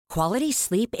Quality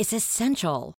sleep is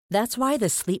essential. That's why the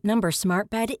Sleep Number Smart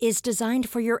Bed is designed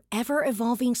for your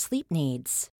ever-evolving sleep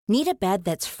needs. Need a bed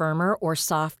that's firmer or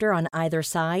softer on either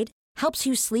side? Helps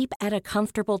you sleep at a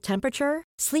comfortable temperature?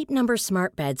 Sleep Number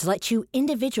Smart Beds let you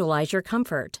individualize your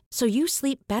comfort, so you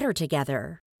sleep better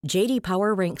together. J.D.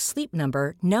 Power ranks Sleep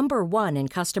Number number 1 in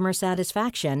customer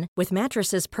satisfaction with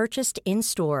mattresses purchased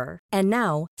in-store. And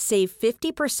now, save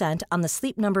 50% on the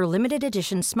Sleep Number Limited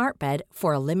Edition Smart Bed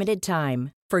for a limited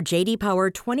time. For J.D. Power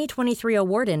 2023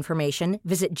 award information,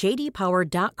 visit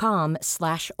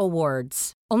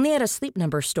jdpower.com/awards. Only at a Sleep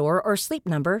Number store or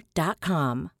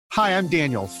sleepnumber.com. Hi, I'm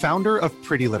Daniel, founder of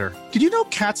Pretty Litter. Did you know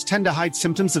cats tend to hide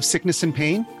symptoms of sickness and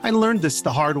pain? I learned this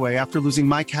the hard way after losing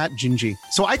my cat, Gingy.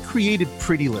 So I created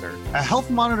Pretty Litter, a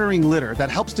health monitoring litter that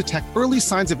helps detect early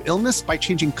signs of illness by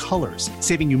changing colors,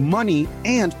 saving you money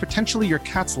and potentially your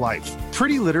cat's life.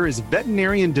 Pretty Litter is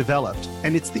veterinarian developed,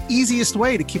 and it's the easiest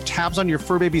way to keep tabs on your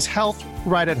fur baby's health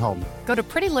right at home. Go to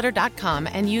prettylitter.com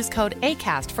and use code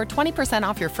ACAST for 20%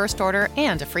 off your first order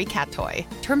and a free cat toy.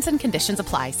 Terms and conditions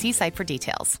apply. See site for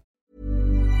details.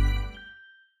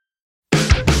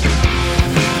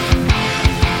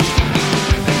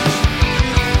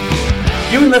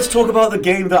 Ewan, let's talk about the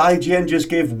game that IGN just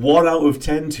gave 1 out of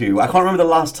 10 to. I can't remember the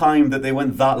last time that they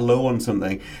went that low on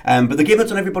something. But the game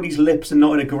that's on everybody's lips and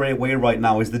not in a great way right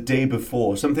now is The Day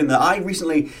Before. Something that I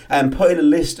recently put in a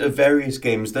list of various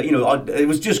games that, it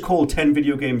was just called 10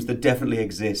 video games that definitely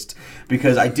exist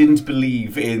because I didn't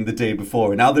believe in The Day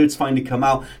Before. And now that it's finally come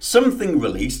out, something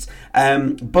released.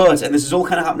 And this is all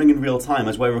kind of happening in real time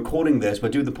as we're recording this, we're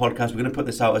doing the podcast, we're going to put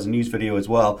this out as a news video as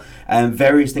well. And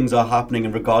various things are happening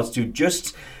in regards to just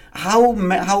how I'm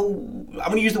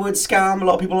going to use the word scam. A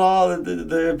lot of people are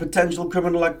the potential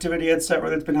criminal activity, etc.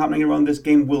 that's been happening around this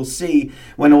game. We'll see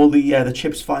when all the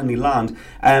chips finally land.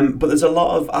 But there's a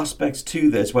lot of aspects to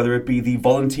this, whether it be the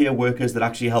volunteer workers that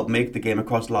actually helped make the game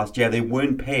across last year. They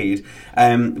weren't paid.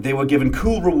 They were given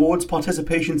cool rewards,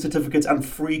 participation certificates, and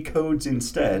free codes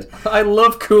instead. I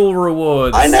love cool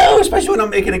rewards. I know, especially when I'm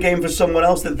making a game for someone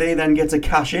else that they then get to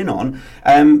cash in on.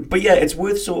 But yeah, it's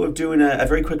worth sort of doing a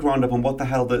very quick roundup on what the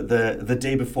hell the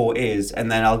Day Before is,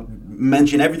 and then I'll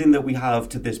mention everything that we have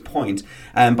to this point.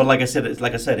 But like I said,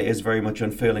 it is very much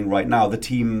unfurling right now. The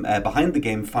team behind the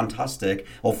game, fantastic,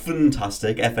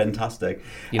 F-fantastic.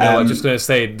 I'm just going to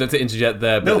say, not to interject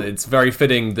there, but it's very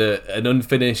fitting that an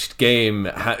unfinished game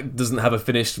doesn't have a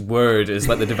finished word as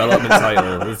like the development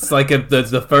title. It's like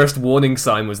the first warning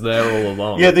sign was there all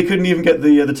along. Yeah, they couldn't even get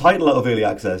the title out of early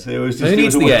access. It was just, who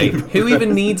needs the A? Who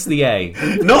even needs the A?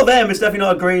 Not them. It's definitely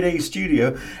not a grade A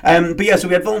studio. But yeah, so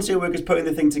we had volunteer workers putting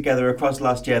the thing together across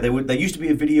last year. There used to be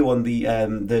a video on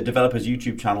the developers'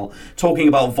 YouTube channel talking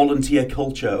about volunteer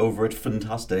culture over at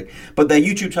Fantastic, but their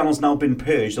YouTube channel's now been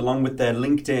purged along with their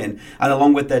LinkedIn and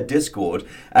along with their Discord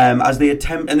as they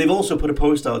attempt, and they've also put a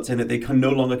post out saying that they can no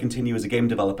longer continue as a game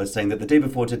developer, saying that The Day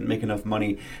Before didn't make enough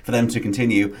money for them to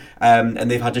continue, and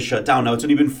they've had to shut down. Now it's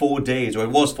only been 4 days, or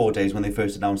it was 4 days when they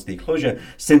first announced the closure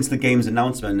since the game's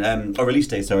announcement, or release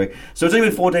date, sorry. So it's only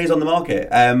been 4 days on the market.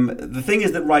 The thing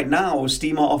is that right now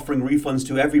Steam are offering refunds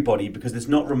to everybody because it's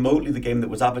not remotely the game that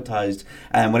was advertised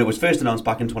when it was first announced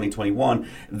back in 2021.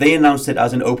 They announced it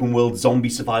as an open world zombie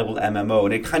survival MMO,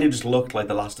 and it kind of just looked like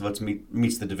The Last of Us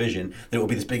meets The Division. That it would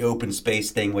be this big open space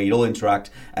thing where you'd all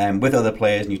interact with other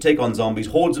players and you take on zombies,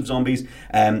 hordes of zombies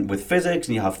with physics,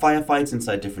 and you have firefights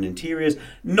inside different interiors.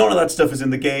 None of that stuff is in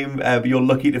the game, but you're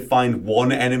lucky to find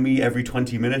one enemy every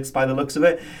 20 minutes by the looks of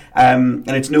it, and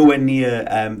it's nowhere near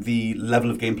the level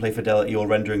of gameplay fidelity or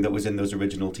rendering that was in those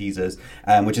original teasers,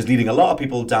 which is leading a lot of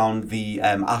people down the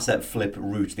asset flip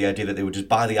route, the idea that they would just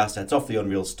buy the assets off the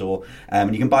Unreal store,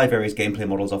 and you can buy various gameplay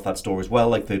models off that store as well,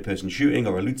 like third-person shooting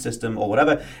or a loot system or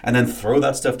whatever, and then throw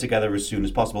that stuff together as soon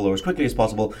as possible or as quickly as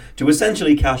possible to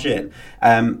essentially cash in.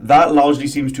 That largely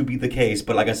seems to be the case,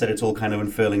 but like I said, it's all kind of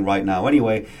unfurling right now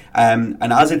anyway, and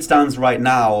as it stands right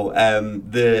now,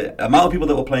 the amount of people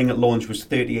that were playing at launch was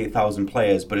 38,000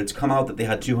 players, but it's come out that they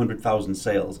had 200,000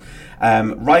 sales.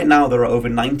 Right now, there are over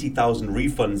 90,000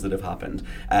 refunds that have happened,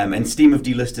 and Steam have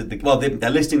delisted they're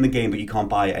listing the game, but you can't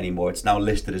buy it anymore. It's now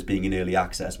listed as being in early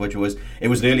access, it was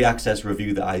an early access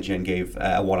review that IGN gave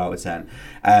a 1 out of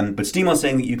 10. But Steam are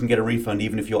saying that you can get a refund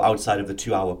even if you're outside of the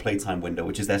 2-hour playtime window,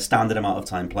 which is their standard amount of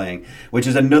time playing, which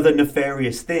is another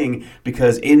nefarious thing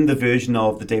because in the version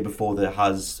of The Day Before that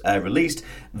has released,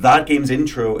 that game's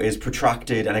intro is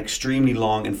protracted and extremely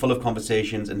long and full of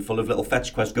conversations and full of little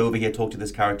fetch quests. Go over here, talk to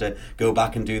this character, go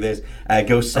back and do this,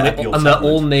 go set up your and they're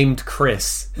all named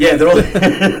Chris. Yeah, they're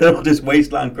all just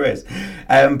Wasteland Chris.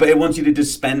 But it wants you to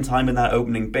just spend time in that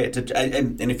opening bit.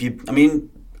 And if you,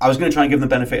 I was going to try and give them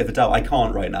the benefit of the doubt. I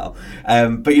can't right now.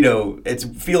 But, you know, it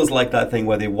feels like that thing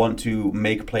where they want to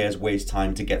make players waste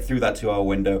time to get through that 2-hour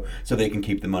window so they can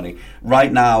keep the money.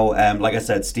 Right now, like I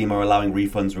said, Steam are allowing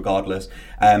refunds regardless.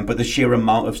 But the sheer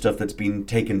amount of stuff that's been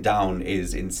taken down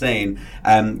is insane.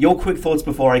 Your quick thoughts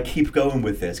before I keep going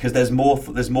with this, because there's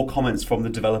more comments from the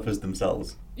developers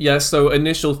themselves. Yeah, so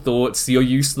initial thoughts, your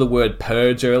use of the word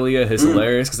purge earlier is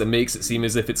hilarious because it makes it seem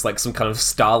as if it's like some kind of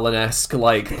Stalin-esque,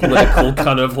 like, political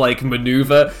kind of, like,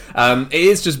 maneuver. It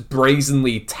is just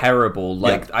brazenly terrible.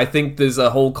 Like, I think there's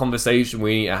a whole conversation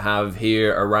we need to have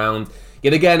here around,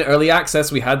 yet again, early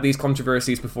access. We had these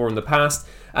controversies before in the past.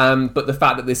 But the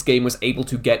fact that this game was able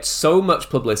to get so much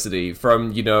publicity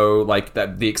from, you know, like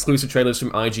the exclusive trailers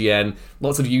from IGN,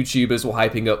 lots of YouTubers were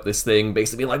hyping up this thing,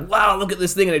 basically like, wow, look at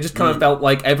this thing, and it just kind of felt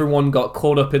like everyone got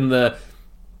caught up in the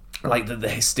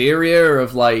hysteria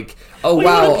of like, oh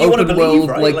wow, open world,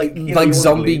 right? like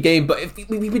zombie game. But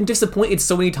we've been disappointed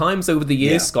so many times over the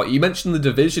years, Scott. You mentioned The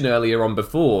Division earlier on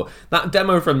before. That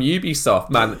demo from Ubisoft,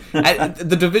 man.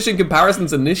 The Division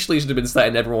comparisons initially should have been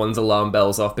setting everyone's alarm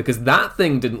bells off because that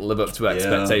thing didn't live up to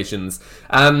expectations.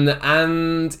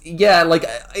 And yeah, like,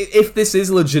 if this is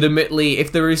legitimately,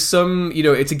 if there is some, you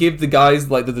know, to give the guys,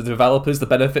 like the developers, the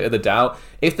benefit of the doubt,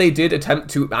 if they did attempt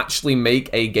to actually make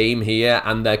a game here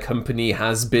and their company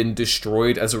has been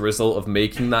destroyed as a result of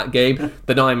making that game,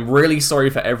 then I'm really sorry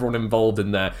for everyone involved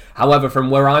in there. However, from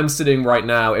where I'm sitting right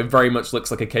now, it very much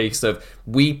looks like a case of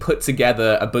we put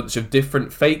together a bunch of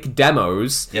different fake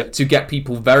demos to get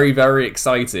people very, very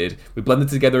excited. We blended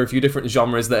together a few different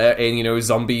genres that are in, you know,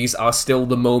 zombies are still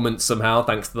the moment somehow,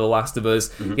 thanks to The Last of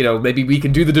Us. You know, maybe we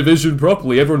can do The Division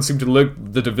properly. Everyone seemed to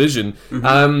like The Division.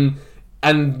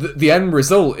 And the end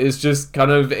result is just kind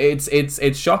of,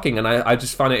 it's shocking, and I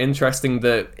just find it interesting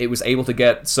that it was able to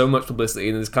get so much publicity,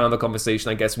 and there's kind of a conversation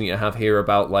I guess we need to have here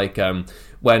about, like,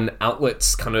 when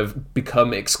outlets kind of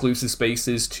become exclusive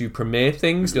spaces to premiere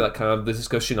things, you know, that kind of the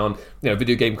discussion on, you know,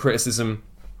 video game criticism,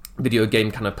 video game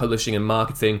kind of publishing and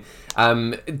marketing.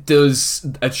 Does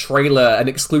a trailer, an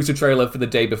exclusive trailer for the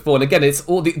day before, and again, it's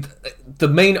all the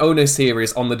main onus here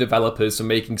is on the developers for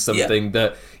making something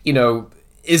that, you know,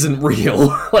 isn't real.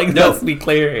 Like, let's be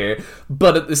clear here.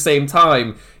 But at the same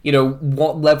time, you know,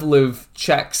 what level of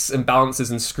checks and balances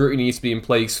and scrutiny needs to be in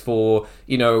place for,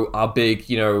 you know, our big,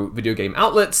 you know, video game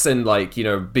outlets and, like, you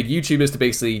know, big YouTubers to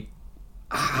basically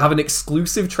have an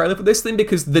exclusive trailer for this thing?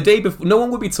 Because the day before, no one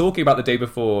would be talking about the day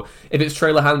before if its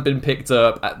trailer hadn't been picked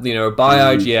up at, you know,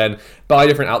 by IGN, by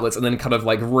different outlets, and then kind of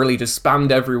like really just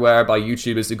spammed everywhere by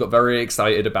YouTubers who got very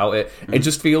excited about it. It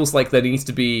just feels like there needs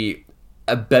to be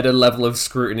a better level of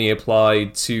scrutiny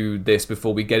applied to this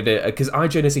before we get it, because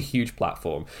IGN is a huge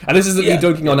platform, and this isn't me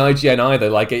dunking on IGN either.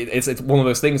 Like, it's one of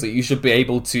those things that you should be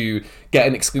able to get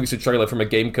an exclusive trailer from a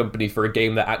game company for a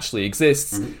game that actually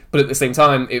exists, but at the same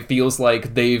time, it feels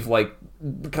like we've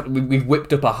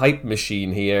whipped up a hype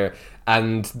machine here,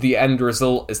 and the end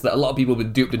result is that a lot of people have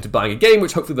been duped into buying a game,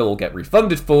 which hopefully they'll all get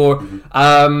refunded for.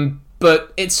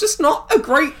 But it's just not a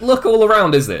great look all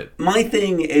around, is it? My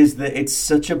thing is that it's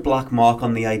such a black mark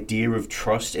on the idea of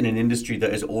trust in an industry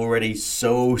that is already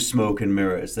so smoke and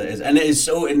mirrors. And it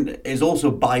is also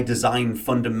by design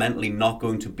fundamentally not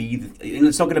going to be,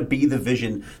 it's not going to be the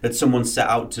vision that someone set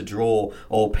out to draw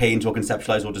or paint or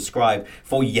conceptualize or describe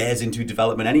for years into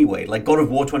development anyway. Like, God of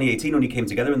War 2018 only came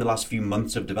together in the last few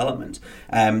months of development.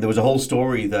 There was a whole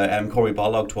story that Cory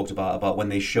Barlog talked about when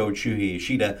they showed Shuhei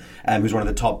Yoshida, who's one of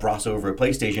the top brass over at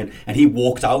PlayStation, and he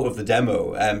walked out of the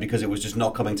demo because it was just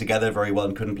not coming together very well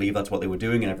and couldn't believe that's what they were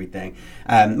doing and everything.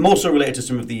 More so related to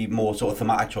some of the more sort of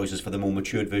thematic choices for the more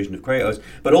matured version of Kratos,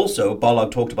 but also Barlog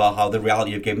talked about how the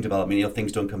reality of game development, you know,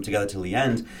 things don't come together till the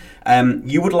end.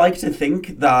 You would like to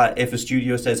think that if a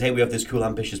studio says, hey, we have this cool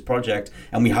ambitious project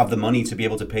and we have the money to be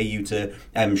able to pay you to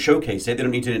showcase it, they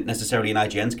don't need to necessarily, in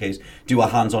IGN's case, do a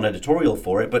hands-on editorial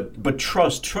for it, but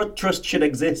trust should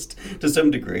exist to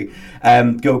some degree.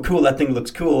 Go, cool, that thing looks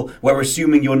cool. We're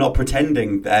assuming you're not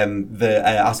pretending the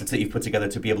assets that you've put together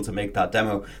to be able to make that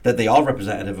demo, that they are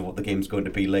representative of what the game's going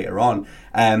to be later on.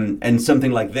 And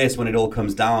something like this, when it all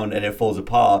comes down and it falls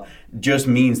apart, just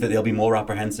means that they'll be more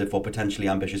apprehensive for potentially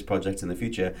ambitious projects in the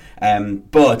future.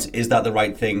 But is that the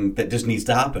right thing that just needs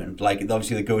to happen? Like,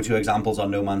 obviously the go-to examples are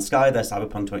No Man's Sky, there's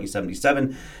Cyberpunk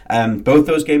 2077. Both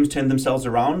those games turned themselves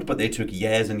around, but they took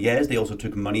years and years. They also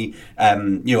took money,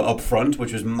 up front,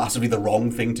 which was massively the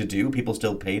wrong thing to do. People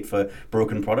still paid for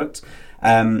broken products.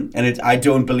 I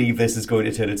don't believe this is going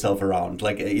to turn itself around.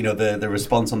 Like, the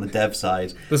response on the dev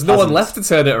side. There's no one left to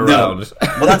turn it around. No.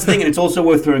 Well, that's the thing, and it's also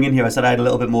worth throwing in here. I said I had a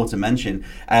little bit more to mention.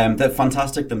 That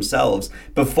Fantastic themselves,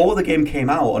 before the game came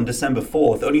out on December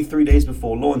 4th, only 3 days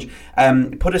before launch,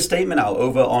 put a statement out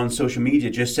over on social media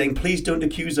just saying, please don't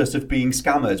accuse us of being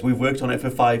scammers. We've worked on it for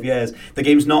 5 years. The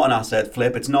game's not an asset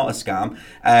flip. It's not a scam.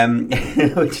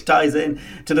 Which ties in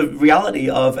to the reality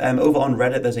of, over on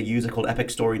Reddit, there's a user called Epic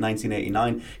Story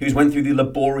 1989 who's went through the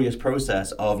laborious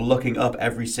process of looking up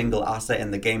every single asset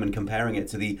in the game and comparing it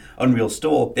to the Unreal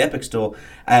Store, the Epic Store,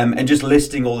 and just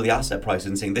listing all of the asset prices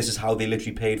and saying this is how they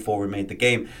literally paid for and made the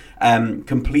game,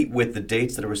 complete with the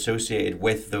dates that are associated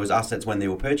with those assets when they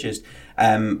were purchased,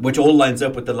 which all lines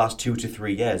up with the last 2 to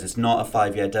 3 years. It's not a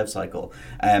 5-year dev cycle.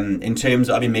 In terms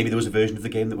of, maybe there was a version of the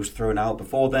game that was thrown out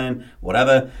before then,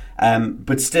 whatever.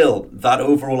 But still, that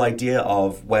overall idea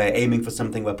of we're aiming for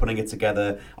something, we're putting it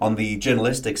together on the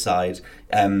journalistic side,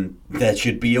 there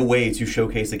should be a way to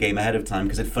showcase the game ahead of time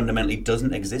because it fundamentally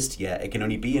doesn't exist yet. It can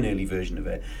only be an early version of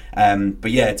it.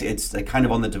 But yeah, it's kind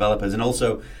of on the developers. And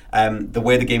also, the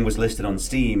way the game was listed on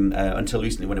Steam until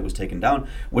recently when it was taken down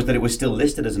was that it was still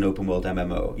listed as an open world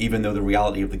MMO, even though the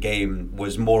reality of the game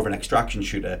was more of an extraction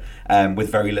shooter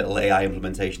with very little AI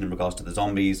implementation in regards to the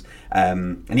zombies.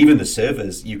 And even the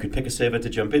servers, you could pick a server to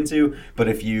jump into, but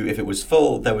if it was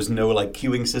full, there was no like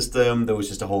queuing system. There was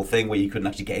just a whole thing where you couldn't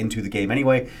actually get into the game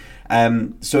anyway.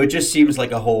 So it just seems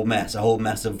like a whole mess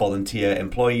of volunteer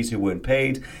employees who weren't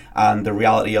paid, and the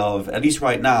reality of, at least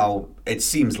right now, it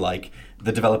seems like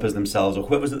the developers themselves or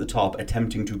whoever's at the top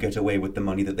attempting to get away with the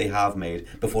money that they have made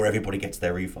before everybody gets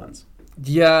their refunds.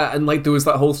 Yeah, and like there was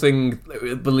that whole thing,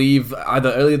 I believe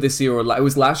either earlier this year or it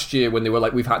was last year when they were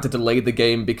like, we've had to delay the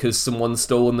game because someone's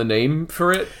stolen the name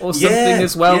for it or something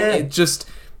as well. Yeah.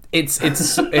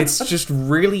 It's just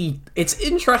really, it's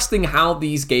interesting how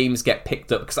these games get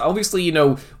picked up, because obviously,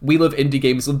 we love indie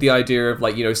games, love the idea of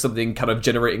like, something kind of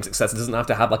generating success. It doesn't have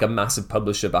to have like a massive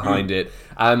publisher behind it.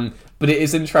 But it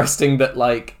is interesting that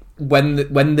like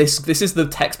when this is the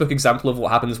textbook example of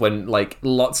what happens when like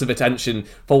lots of attention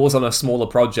falls on a smaller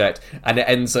project and it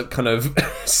ends up kind of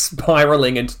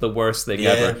spiraling into the worst thing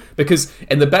ever. Because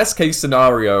in the best case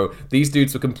scenario, these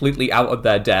dudes were completely out of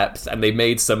their depth and they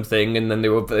made something and then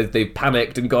they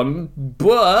panicked and gone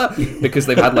blah because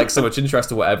they've had like so much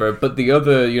interest or whatever. But the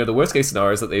other, the worst case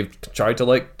scenario is that they've tried to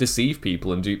like deceive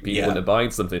people and dupe people into buying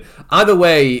something. Either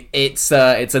way, it's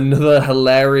another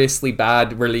hilariously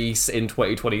bad release in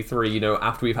 2023.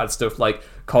 After we've had stuff like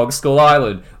Cog Skull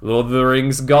Island, Lord of the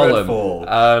Rings Gollum,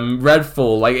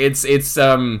 Redfall, like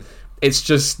it's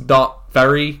just not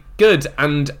very good.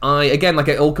 And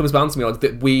it all comes down to me like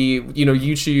that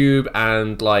YouTube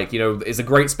and like is a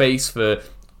great space for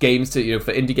games to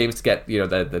for indie games to get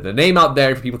the name out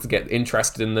there for people to get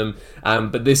interested in them,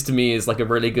 but this to me is like a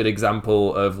really good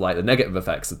example of like the negative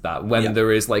effects of that when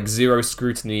there is like zero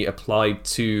scrutiny applied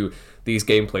to these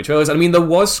gameplay trailers. I mean, there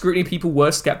was scrutiny. People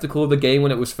were skeptical of the game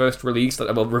when it was first released,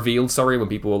 revealed, when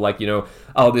people were like,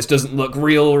 oh, this doesn't look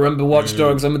real, remember Watch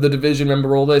Dogs, remember The Division,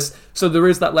 remember all this. So there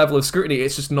is that level of scrutiny.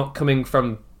 It's just not coming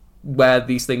from where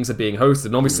these things are being hosted.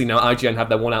 And obviously now IGN had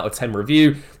their 1 out of 10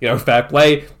 review, fair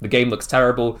play, the game looks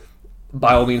terrible,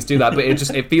 by all means do that, but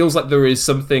it feels like there is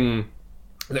something...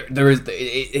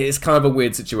 It's kind of a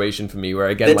weird situation for me where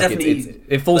again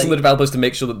it falls on the developers to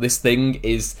make sure that this thing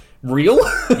is real.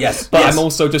 Yes. But I'm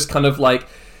also just kind of like,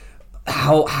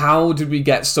 how did we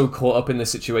get so caught up in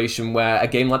this situation where a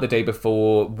game like The Day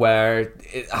Before, where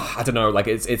I don't know, like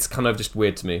it's kind of just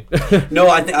weird to me. No,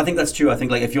 I think that's true. I think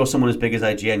like if you're someone as big as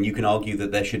IGN, you can argue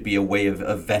that there should be a way of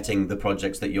vetting the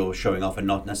projects that you're showing off and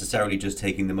not necessarily just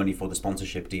taking the money for the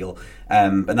sponsorship deal.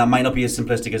 And that might not be as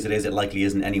simplistic as it is. It likely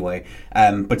isn't anyway.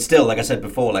 But still, like I said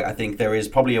before, like I think there is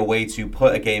probably a way to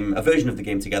put a version of the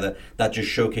game together that just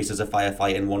showcases a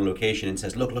firefight in one location and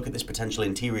says, look at this potential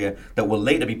interior that will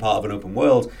later be part of an open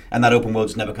world, and that open world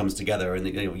just never comes together, and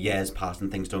years pass and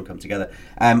things don't come together.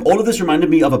 All of this reminded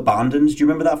me of Abandoned. Do you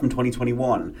remember that from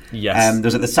 2021? Yes.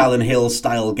 There's like the Silent Hill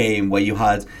style game where you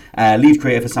had lead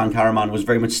creator for San Karaman was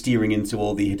very much steering into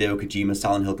all the Hideo Kojima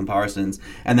Silent Hill comparisons,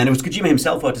 and then it was Kojima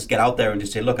himself who had to get out there and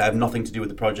just say, look, I have nothing to do with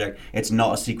the project, it's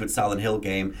not a secret Silent Hill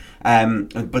game.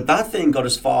 But that thing got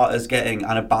as far as getting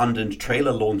an abandoned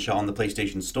trailer launcher on the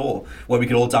PlayStation Store where we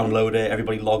could all download it,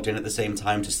 everybody logged in at the same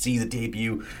time to see the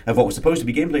debut of what was supposed to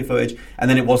be gameplay footage, and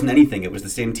then it wasn't anything. It was the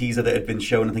same teaser that had been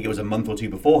shown, I think it was a month or two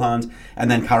beforehand, and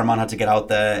then Caraman had to get out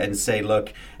there and say,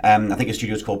 look, I think a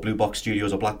studio's called Blue Box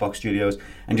Studios or Black Box Studios,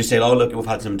 and just say, oh, look, we've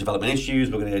had some development issues,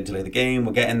 we're going to delay the game,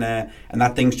 we're getting there, and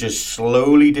that thing's just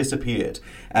slowly disappeared.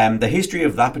 The history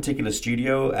of that particular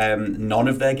studio, none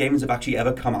of their games have actually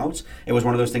ever come out. It was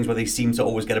one of those things where they seem to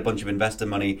always get a bunch of investor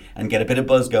money and get a bit of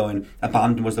buzz going.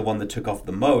 Abandon was the one that took off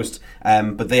the most,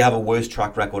 but they have a worse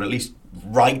track record, at least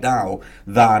right now,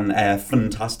 than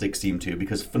Fantastic seem to,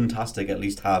 because Fantastic at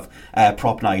least have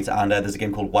Prop Night, and there's a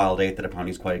game called Wild 8 that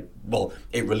apparently is quite, well,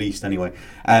 it released anyway.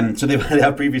 So they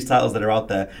have previous titles that are out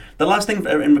there. The last thing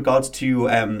in regards to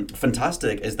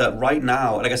Fantastic is that right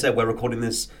now, like I said, we're recording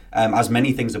this as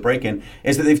many things are breaking,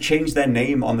 is that they've changed their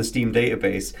name on the Steam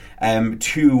database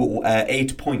to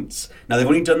 8 points. Now, they've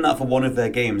only done that for one of their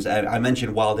games. I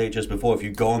mentioned Wild 8 just before. If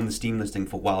you go on the Steam listing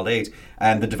for Wild 8,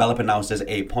 the developer now says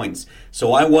 8 points.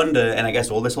 So I wonder, and I guess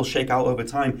all this will shake out over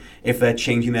time, if they're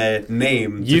changing their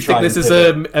name. You think this is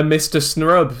a Mr.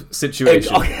 Snrub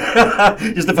situation?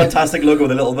 Just a fantastic logo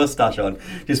with a little mustache on.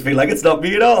 Just feel like it's not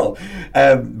me at all.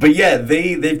 But yeah,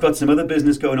 they've got some other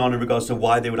business going on in regards to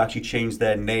why they would actually change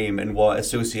their name and what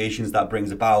associations that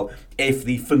brings about if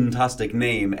the Fantastic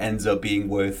name ends up being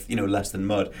worth, less than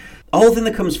mud. A whole thing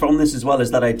that comes from this as well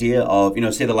is that idea of,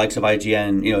 say the likes of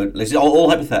IGN, this is all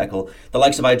hypothetical, the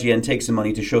likes of IGN take some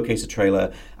money to showcase a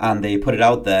trailer and they put it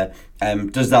out there.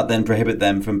 Does that then prohibit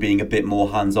them from being a bit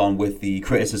more hands-on with the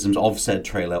criticisms of said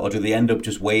trailer, or do they end up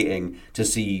just waiting to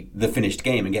see the finished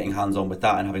game and getting hands-on with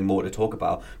that and having more to talk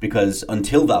about? Because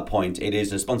until that point, it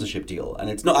is a sponsorship deal, and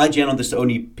it's not IGN on this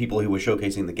only people who were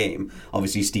showcasing the game.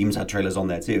 Obviously, Steam's had trailers on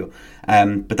there too,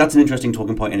 but that's an interesting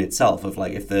talking point in itself. Of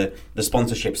like, if the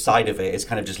sponsorship side of it is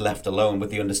kind of just left alone,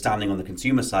 with the understanding on the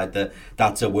consumer side that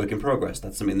that's a work in progress.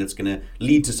 That's something that's going to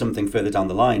lead to something further down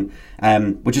the line,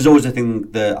 which is always a thing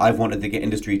that I've wanted the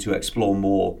industry to explore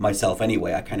more myself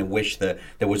anyway. I kind of wish that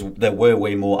there were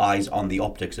way more eyes on the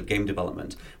optics of game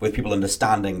development, with people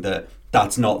understanding that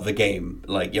that's not the game.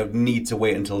 Like, you need to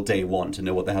wait until day one to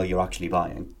know what the hell you're actually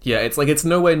buying. Yeah, it's like, it's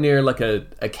nowhere near like a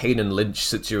Kane and Lynch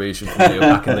situation from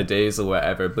back in the days or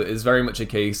whatever, but it's very much a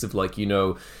case of like,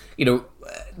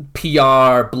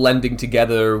 PR blending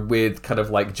together with kind of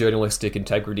like journalistic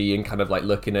integrity and kind of like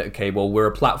looking at, okay, well, we're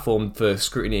a platform for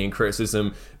scrutiny and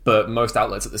criticism, but most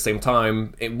outlets at the same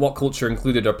time, in what culture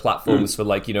included, are platforms for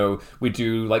like, we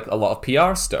do like a lot of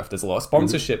PR stuff. There's a lot of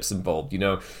sponsorships involved,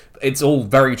 It's all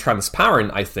very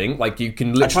transparent, I think. Like, you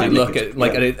can literally look at,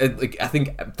 like, I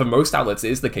think for most outlets it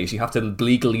is the case. You have to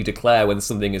legally declare when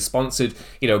something is sponsored.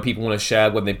 People want to share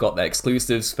when they've got their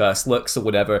exclusives, first looks or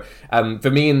whatever.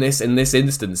 For me, in this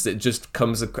instance, it just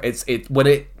comes, when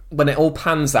it all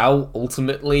pans out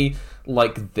ultimately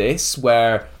like this,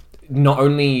 where not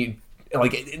only,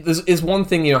 like, there's one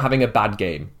thing, having a bad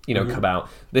game, come out.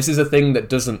 This is a thing that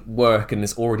doesn't work and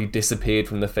has already disappeared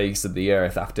from the face of the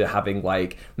earth after having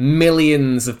like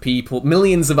millions of people,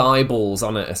 millions of eyeballs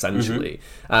on it, essentially.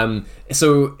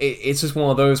 So it's just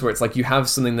one of those where it's like you have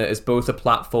something that is both a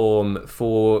platform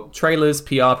for trailers,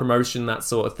 PR promotion, that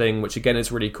sort of thing, which again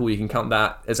is really cool. You can count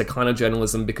that as a kind of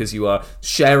journalism because you are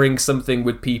sharing something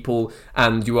with people,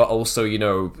 and you are also,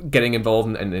 getting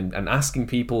involved and asking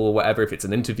people or whatever if it's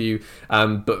an interview.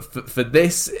 But for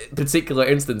this particular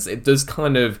instance, it does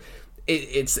kind of,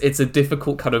 it's a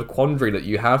difficult kind of quandary that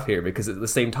you have here, because at the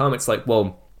same time it's like,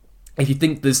 well, if you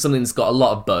think there's something that's got a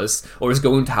lot of buzz or is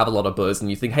going to have a lot of buzz and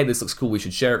you think, hey, this looks cool, we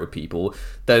should share it with people,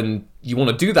 then you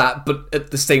want to do that. But at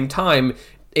the same time,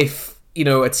 if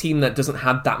a team that doesn't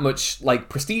have that much like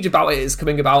prestige about it is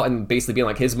coming about and basically being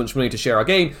like, here's a bunch of money to share our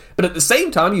game, but at the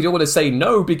same time you don't want to say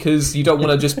no, because you don't want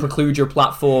to just preclude your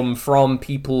platform from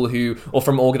people who, or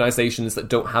from organizations that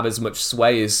don't have as much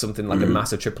sway as something like a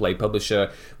massive AAA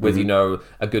publisher with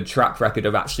a good track record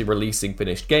of actually releasing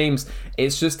finished games.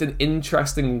 It's just an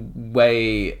interesting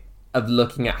way of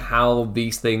looking at how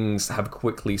these things have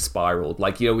quickly spiraled.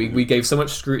 Like, we gave so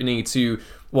much scrutiny to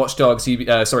Watch Dogs, for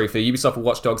Ubisoft with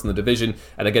Watch Dogs and The Division,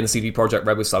 and again CD Projekt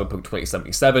Red with Cyberpunk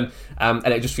 2077, and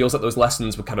it just feels like those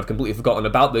lessons were kind of completely forgotten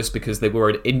about this because they were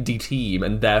an indie team,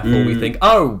 and therefore we think,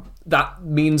 oh, that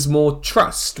means more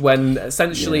trust, when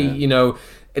essentially,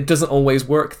 it doesn't always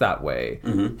work that way.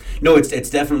 No, it's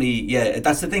definitely,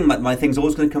 that's the thing. My thing's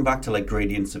always going to come back to like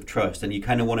gradients of trust, and you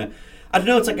kind of want to, I don't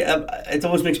know. It's like it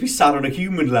almost makes me sad on a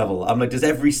human level. I'm like, does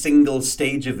every single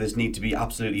stage of this need to be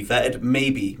absolutely vetted?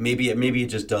 Maybe it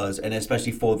just does, and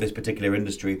especially for this particular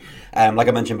industry. Like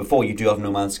I mentioned before, you do have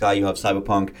No Man's Sky, you have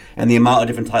Cyberpunk, and the amount of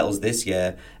different titles this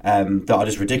year that are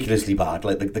just ridiculously bad.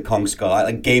 Like the Kong Skull,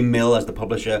 like Game Mill as the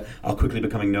publisher are quickly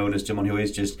becoming known as someone who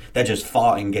is they're just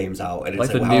farting games out. And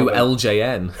it's like the new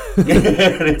LJN.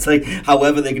 And it's like,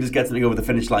 however they can just get something over the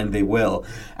finish line, they will.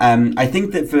 I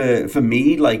think that for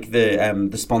me, like the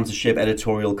sponsorship,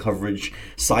 editorial coverage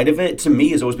side of it, to me,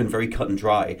 has always been very cut and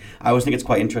dry. I always think it's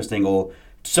quite interesting, or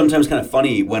sometimes kind of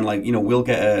funny when, like, you know, we'll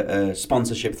get a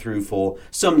sponsorship through for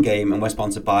some game and we're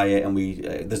sponsored by it, and we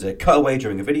there's a cutaway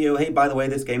during a video. Hey, by the way,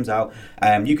 this game's out.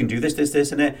 You can do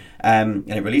this in it, and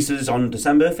it releases on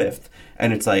December 5th.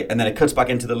 And it's like, and then it cuts back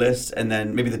into the list, and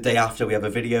then maybe the day after we have a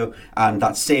video, and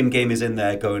that same game is in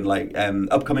there going like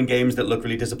upcoming games that look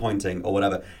really disappointing or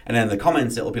whatever. And then in the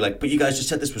comments it'll be like, but you guys just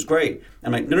said this was great.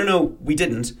 I'm like, no, we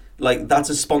didn't. Like, that's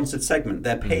a sponsored segment.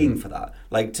 They're paying for that.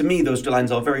 Like, to me, those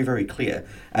lines are very, very clear.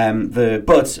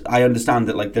 But I understand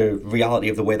that, like, the reality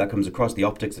of the way that comes across, the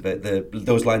optics of it,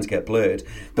 those lines get blurred.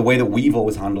 The way that we've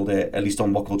always handled it, at least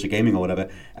on What Culture Gaming or whatever,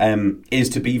 is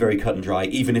to be very cut and dry,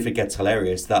 even if it gets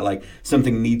hilarious, that, like,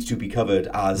 something needs to be covered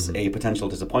as a potential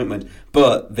disappointment,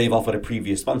 but they've offered a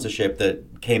previous sponsorship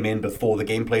that came in before the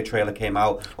gameplay trailer came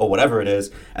out, or whatever it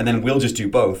is, and then we'll just do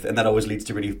both, and that always leads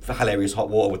to really hilarious hot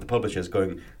water with the publishers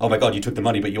going, oh my god, you took the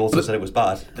money, but you also said it was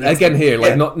bad. Again, here,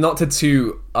 like, not to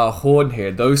toot a horn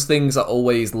here, those things are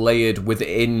always layered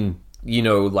within, you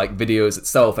know, like, videos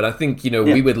itself. And I think, you know,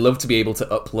 we would love to be able to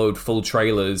upload full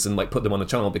trailers and, like, put them on the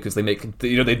channel, because they make,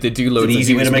 you know, they do loads of It's an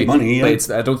easy way to make money,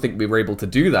 but I don't think we were able to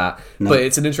do that. No. But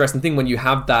it's an interesting thing when you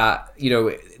have that, you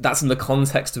know, that's in the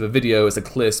context of a video as a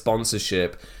clear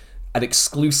sponsorship, an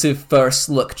exclusive first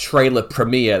look trailer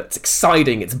premiere. It's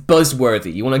exciting, it's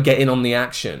buzzworthy, you want to get in on the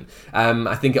action.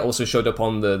 I think it also showed up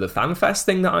on the FanFest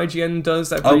thing that IGN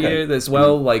does every year as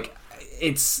well. Like,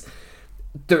 it's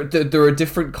there are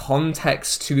different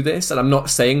contexts to this, and I'm not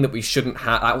saying that we shouldn't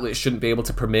outlets shouldn't be able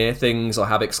to premiere things or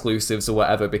have exclusives or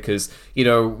whatever, because, you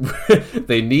know,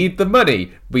 they need the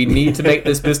money. We need to make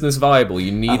this business viable.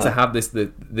 You need to have this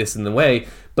in the way.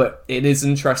 But it is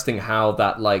interesting how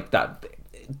that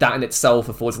in itself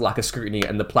affords a lack of scrutiny,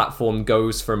 and the platform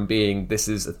goes from being this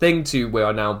is a thing to we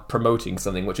are now promoting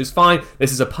something, which is fine.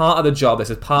 This is a part of the job. This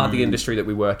is part of the industry that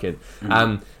we work in.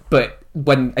 But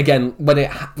when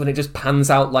it just pans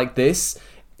out like this,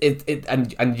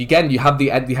 and again you have the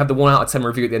 1 out of 10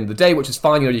 review at the end of the day, which is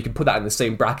fine. You know, you can put that in the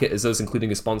same bracket as us,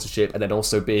 including a sponsorship, and then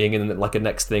also being in like a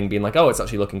next thing being like, oh, it's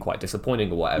actually looking quite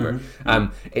disappointing or whatever.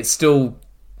 It's still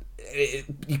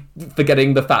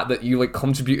forgetting the fact that you, like,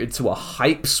 contributed to a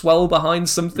hype swell behind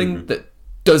something that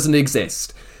doesn't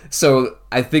exist. So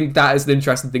I think that is an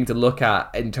interesting thing to look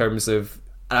at in terms of,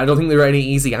 and I don't think there are any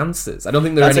easy answers. I don't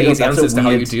think there are any easy answers to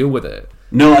how you deal with it.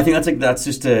 No, I think that's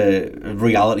just a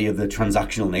reality of the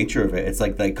transactional nature of it. It's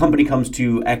like the company comes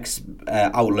to X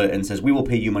outlet and says, we will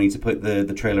pay you money to put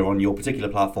the trailer on your particular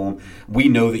platform. We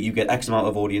know that you get X amount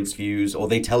of audience views, or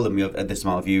they tell them you have this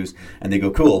amount of views, and they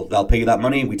go, cool, they'll pay you that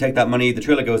money. We take that money, the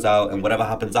trailer goes out, and whatever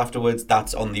happens afterwards,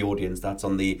 that's on the audience. That's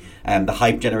on the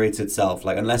hype generates itself.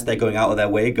 Like, unless they're going out of their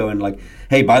way, going like,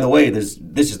 hey, by the way, this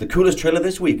is the coolest trailer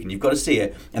this week, and you've got to see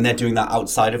it, and they're doing that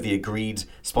outside of the agreed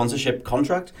sponsorship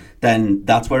contract, then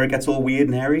that's where it gets all weird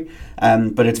and hairy.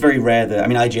 But it's very rare that, I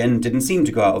mean, IGN didn't seem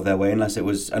to go out of their way unless that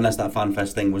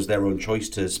FanFest thing was their own choice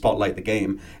to spotlight the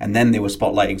game, and then they were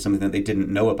spotlighting something that they didn't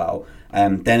know about.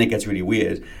 Then it gets really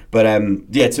weird. But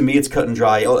yeah, to me it's cut and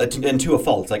dry, and to a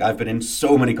fault. Like, I've been in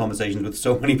so many conversations with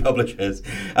so many publishers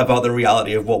about the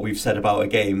reality of what we've said about a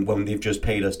game when they've just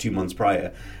paid us 2 months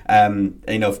prior.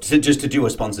 You know, just to do a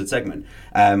sponsored segment,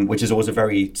 which is always a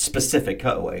very specific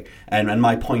cutaway. And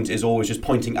my point is always just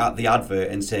pointing at the advert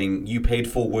and saying, you paid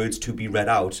for words to be read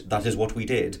out. That is what we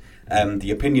did.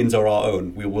 The opinions are our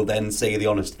own. We will then say the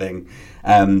honest thing.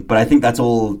 But I think that's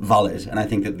all valid. And I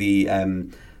think that the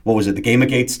what was it, the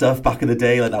Gamergate stuff back in the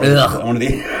day? Like, that was one of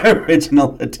the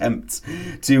original attempts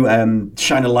to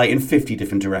shine a light in 50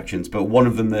 different directions. But one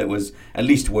of them that was at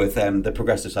least worth the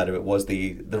progressive side of it was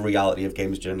the reality of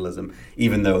games journalism,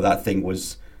 even though that thing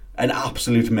was an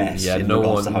absolute mess. Yeah, no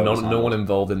one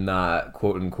involved in that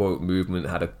quote unquote movement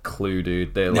had a clue,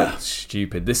 dude. They're like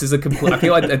stupid. This is a complete. I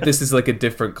feel like this is like a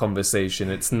different conversation.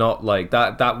 It's not like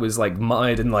that. That was like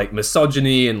mired in like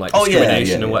misogyny and like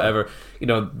discrimination and whatever. You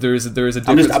know, there is a difference.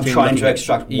 I'm trying to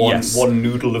extract one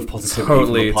noodle of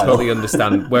positivity. Totally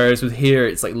understand. Whereas with here,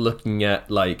 it's like looking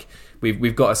at like.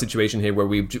 We've got a situation here where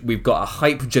we've got a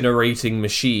hype generating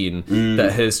machine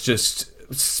that has just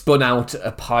spun out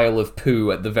a pile of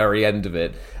poo at the very end of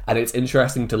it. And it's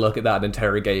interesting to look at that and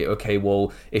interrogate, okay,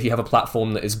 well, if you have a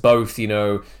platform that is both,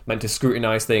 meant to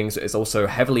scrutinize things, it's also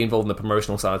heavily involved in the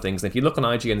promotional side of things. And if you look on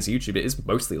IGN's YouTube, it is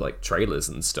mostly like trailers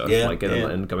and stuff,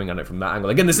 and going at it from that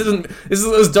angle. Again, this isn't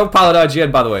dogpile at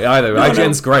IGN, by the way, either. No,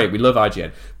 IGN's great. We love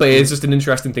IGN. But it's just an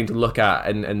interesting thing to look at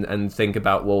and think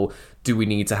about, well, do we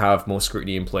need to have more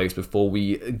scrutiny in place before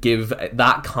we give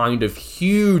that kind of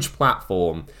huge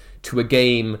platform to a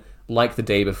game like The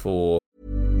Day Before?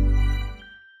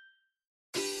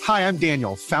 Hi, I'm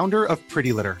Daniel, founder of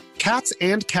Pretty Litter. Cats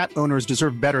and cat owners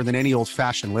deserve better than any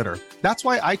old-fashioned litter. That's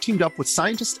why I teamed up with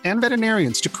scientists and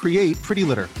veterinarians to create Pretty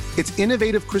Litter. Its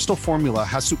innovative crystal formula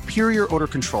has superior odor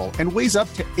control and weighs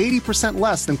up to 80%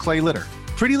 less than clay litter.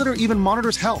 Pretty Litter even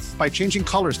monitors health by changing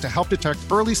colors to help detect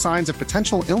early signs of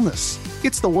potential illness.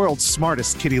 It's the world's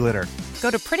smartest kitty litter. Go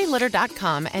to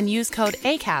prettylitter.com and use code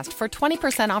ACAST for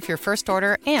 20% off your first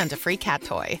order and a free cat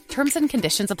toy. Terms and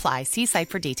conditions apply. See site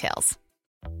for details.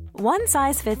 One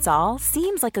size fits all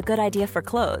seems like a good idea for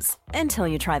clothes until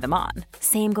you try them on.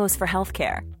 Same goes for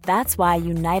healthcare. That's why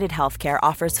United Healthcare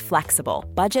offers flexible,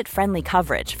 budget-friendly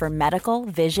coverage for medical,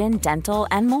 vision, dental,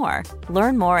 and more.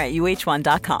 Learn more at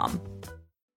uh1.com.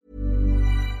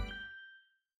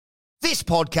 This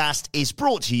podcast is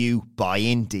brought to you by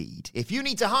Indeed. If you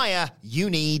need to hire,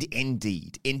 you need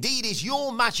Indeed. Indeed is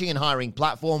your matching and hiring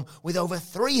platform with over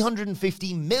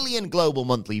 350 million global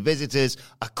monthly visitors,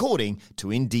 according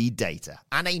to Indeed data,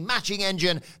 and a matching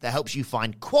engine that helps you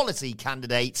find quality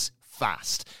candidates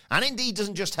fast. And Indeed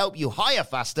doesn't just help you hire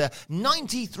faster.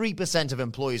 93% of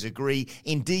employers agree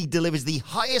Indeed delivers the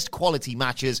highest quality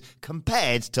matches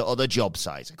compared to other job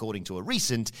sites, according to a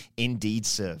recent Indeed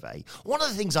survey. One of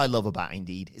the things I love about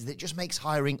Indeed is that it just makes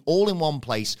hiring all in one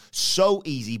place so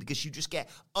easy because you just get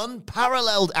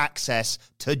unparalleled access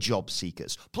to job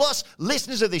seekers. Plus,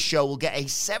 listeners of this show will get a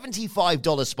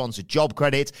 $75 sponsored job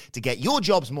credit to get your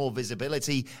jobs more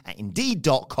visibility at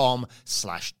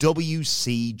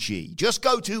Indeed.com/WCG. Just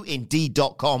go to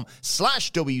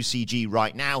Indeed.com/WCG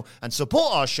right now and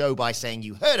support our show by saying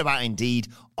you heard about Indeed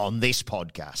on this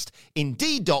podcast.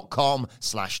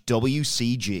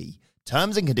 Indeed.com/WCG.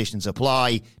 Terms and conditions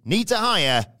apply. Need to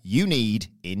hire? You need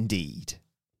Indeed.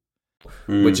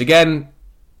 Which again,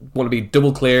 want to be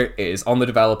double clear, it is on the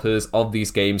developers of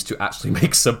these games to actually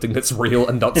make something that's real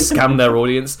and not scam their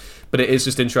audience. But it is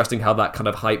just interesting how that kind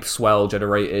of hype swell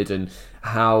generated and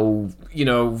how,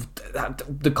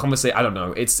 the conversation, I don't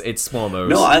know, it's one of those.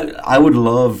 No, I would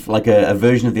love like a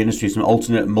version of the industry, some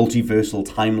alternate multiversal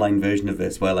timeline version of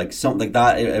this, where like something like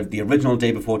that, the original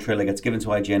Day Before trailer gets given to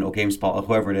IGN or GameSpot or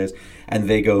whoever it is, and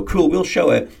they go, cool, we'll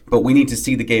show it, but we need to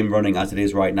see the game running as it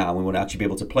is right now. We want to actually be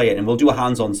able to play it, and we'll do a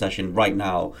hands-on session right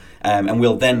now, and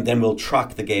we'll then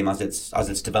track the game as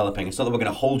it's developing. It's not that we're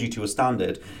going to hold you to a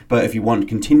standard, but if you want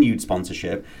continued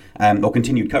sponsorship or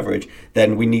continued coverage,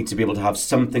 then we need to be able to have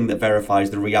something that verifies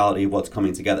the reality of what's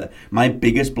coming together. My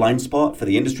biggest blind spot for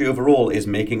the industry overall is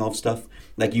making of stuff.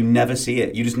 Like, you never see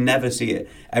it. You just never see it.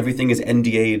 Everything is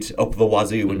NDA'd up the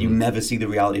wazoo, and you never see the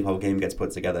reality of how a game gets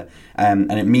put together.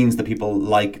 And it means that people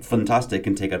like Funtastic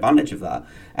can take advantage of that.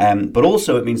 But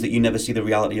also it means that you never see the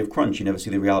reality of crunch. You never see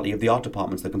the reality of the art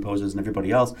departments, the composers, and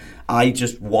everybody else. I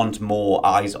just want more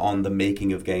eyes on the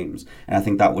making of games. And I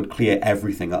think that would clear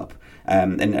everything up.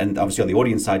 And obviously on the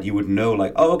audience side, you would know,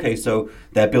 like, oh, okay, so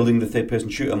they're building the third-person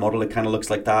shooter model. It kind of looks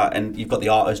like that. And you've got the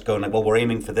artist going like, well, we're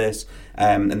aiming for this,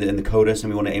 and the coders,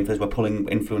 and we want to aim for this. We're pulling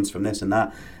influence from this and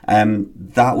that.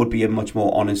 That would be a much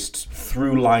more honest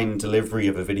through-line delivery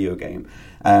of a video game.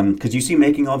 Because you see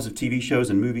making-ofs of TV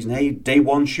shows and movies, and hey, day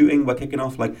one shooting, we're kicking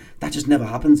off. Like, that just never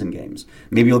happens in games.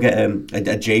 Maybe you'll get a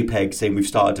JPEG saying we've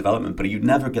started development, but you'd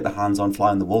never get the hands-on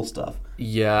fly-on-the-wall stuff.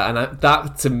 Yeah, and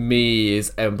that to me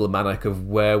is emblematic of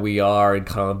where we are in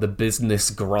kind of the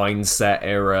business grind set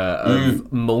era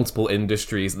of multiple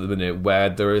industries at the minute,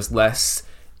 where there is less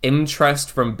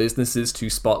interest from businesses to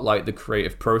spotlight the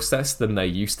creative process than there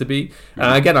used to be.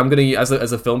 And again, I'm going to, as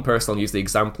a film person, I'll use the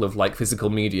example of like physical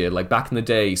media. Like back in the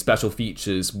day, special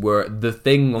features were the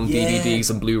thing on DVDs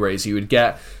and Blu-rays. You would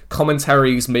get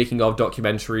commentaries, making of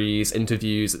documentaries,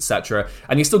 interviews, etc.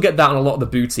 And you still get that on a lot of the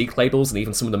boutique labels and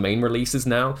even some of the main releases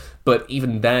now. But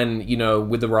even then,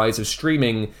 with the rise of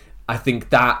streaming, I think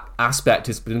that aspect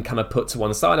has been kind of put to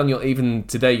one side. And even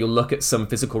today, you'll look at some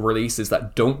physical releases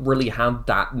that don't really have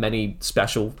that many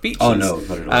special features. Oh, no,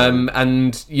 not at all.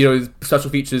 And, special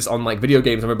features on, like, video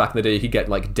games. I remember back in the day, you could get,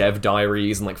 like, dev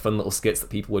diaries and, like, fun little skits that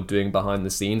people were doing behind the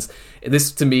scenes.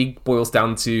 This, to me, boils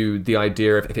down to the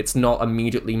idea of if it's not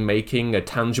immediately making a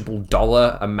tangible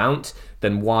dollar amount,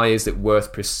 then why is it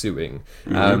worth pursuing?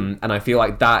 And I feel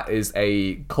like that is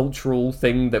a cultural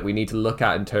thing that we need to look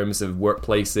at in terms of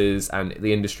workplaces and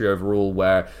the industry overall,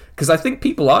 where, because I think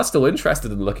people are still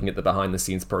interested in looking at the behind the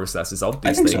scenes processes of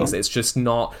these things. So. It's just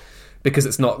not, because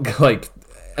it's not like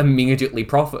immediately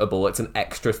profitable, it's an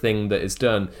extra thing that is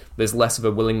done. There's less of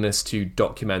a willingness to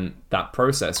document that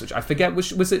process, which I forget,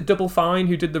 was it Double Fine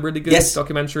who did the really good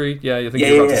documentary? Yeah, I think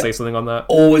you're about to say something on that.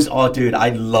 Always, dude, I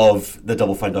love the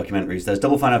Double Fine documentaries. There's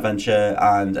Double Fine Adventure,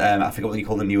 and I forget what you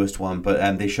call the newest one,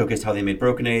 but they showcased how they made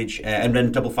Broken Age, and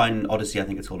then Double Fine Odyssey, I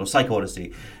think it's called, or Psycho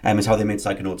Odyssey, is how they made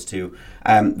Psychonauts 2.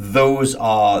 Those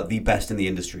are the best in the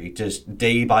industry, just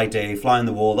day by day, fly on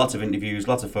the wall, lots of interviews,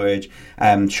 lots of footage,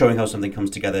 showing how something comes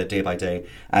together day by day.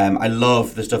 I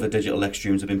love the stuff that Digital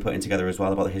Extremes have been putting together as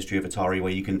well about the history of Atari,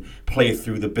 where you can play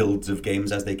through the builds of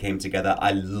games as they came together.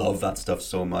 I love that stuff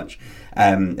so much.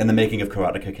 And the making of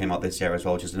Karateka came out this year as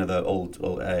well, which is another old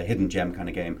hidden gem kind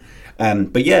of game.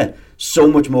 But yeah, so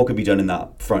much more could be done in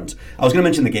that front. I was going to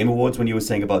mention the Game Awards when you were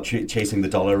saying about chasing the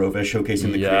dollar over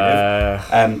showcasing the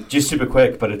creative. Just super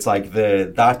quick, but it's like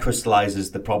that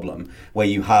crystallizes the problem, where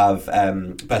you have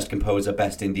best composer,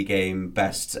 best indie game,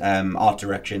 best art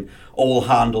direction, all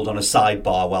handled on a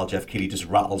sidebar while Jeff Keighley just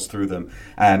rattles through them.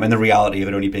 And the reality of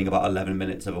it only being about 11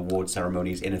 minutes of award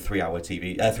ceremonies in a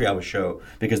 3-hour show,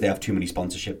 because they have too many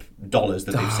sponsorship dollars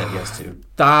that they've said yes to.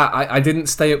 That I didn't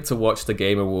stay up to watch the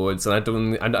Game Awards, and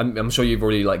I'm sure you've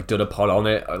already like done a pod on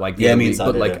it, like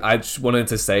I just wanted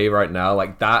to say right now,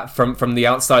 like that from the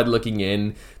outside looking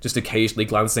in, just occasionally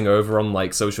glancing over on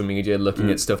like social media, looking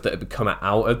at stuff that had come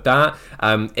out of that,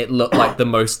 it looked like the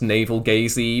most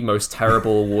navel-gazy, most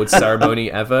terrible awards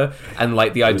ceremony ever. And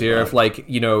like the idea of like,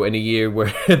 you know, in a year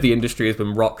where the industry has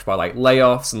been rocked by like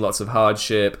layoffs and lots of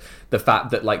hardship, the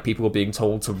fact that like people were being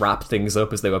told to wrap things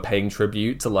up as they were paying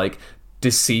tribute to like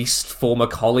deceased former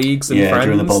colleagues and friends,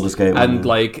 during the Baldur's Gate one, and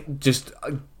like just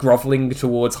groveling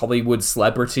towards Hollywood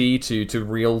celebrity to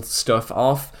reel stuff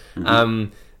off.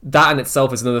 That in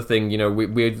itself is another thing. You know,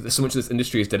 we so much of this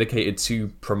industry is dedicated to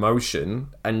promotion,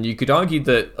 and you could argue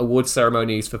that award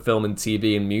ceremonies for film and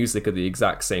TV and music are the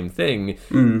exact same thing,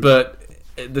 but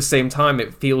at the same time,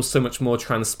 it feels so much more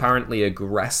transparently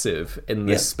aggressive in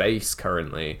this space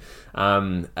currently.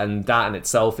 And that in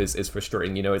itself is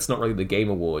frustrating. You know, it's not really the Game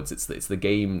Awards. It's the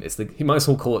game. You might as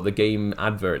well call it the game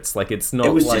adverts. Like it's not.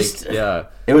 It was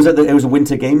It was it was a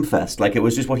winter game fest. Like it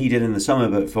was just what he did in the summer,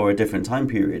 but for a different time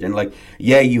period. And like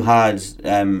you had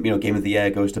Game of the Year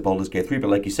goes to Baldur's Gate 3, but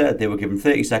like you said, they were given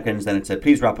 30 seconds. Then it said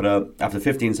please wrap it up. After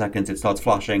 15 seconds, it starts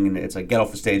flashing, and it's like get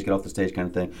off the stage kind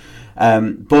of thing.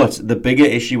 But the bigger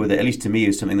issue with it, at least to me,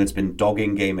 is something that's been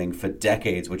dogging gaming for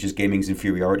decades, which is gaming's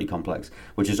inferiority complex,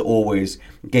 which is always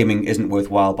gaming isn't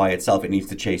worthwhile by itself. It needs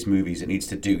to chase movies. It needs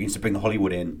to bring the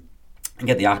Hollywood in and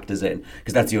get the actors in,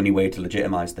 because that's the only way to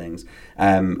legitimize things.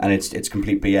 And it's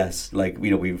complete BS. Like,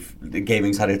 you know,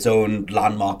 gaming's had its own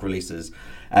landmark releases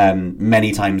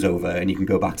many times over, and you can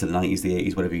go back to the 90s, the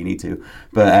 80s, whatever you need to.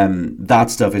 But that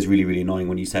stuff is really, really annoying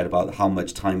when you said about how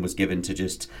much time was given to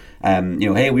just,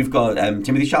 hey, we've got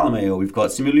Timothée Chalamet, or we've got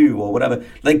Simu Liu, or whatever.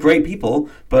 Like, great people,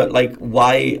 but like,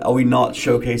 why are we not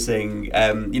showcasing,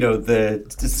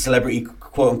 the celebrity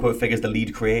quote-unquote figures, the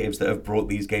lead creatives that have brought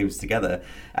these games together?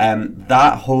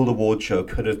 That whole award show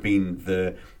could have been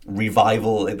the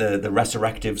revival, the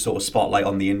resurrective sort of spotlight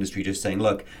on the industry, just saying,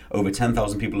 look, over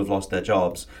 10,000 people have lost their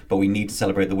jobs, but we need to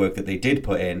celebrate the work that they did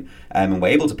put in, and were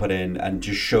able to put in, and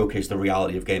just showcase the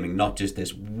reality of gaming, not just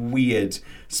this weird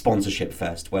sponsorship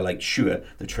fest where, like, sure,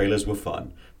 the trailers were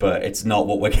fun, but it's not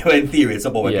what we're going. In theory, it's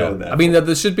not what we're going there. I mean,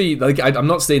 there should be, like, I'm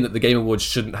not saying that the Game Awards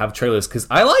shouldn't have trailers, because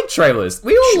I like trailers.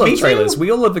 We all love trailers. We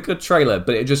all love a good trailer,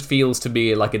 but it just feels to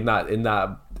me like in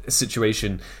that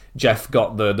situation, Jeff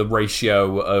got the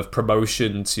ratio of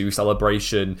promotion to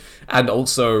celebration, and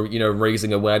also, you know,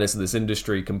 raising awareness of this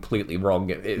industry completely wrong.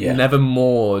 It never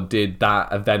more did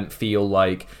that event feel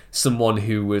like someone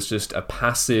who was just a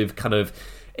passive kind of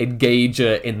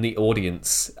engager in the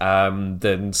audience,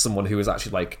 than someone who was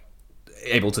actually like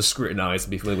able to scrutinize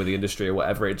and be familiar with the industry or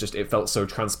whatever. It felt so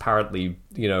transparently,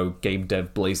 you know, game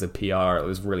dev blazer PR. It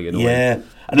was really annoying. Yeah.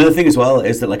 Another thing as well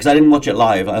is that, like, because I didn't watch it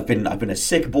live, I've been a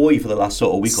sick boy for the last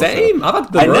sort of week or so. Same. I've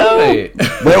had the run.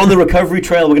 We're on the recovery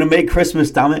trail. We're going to make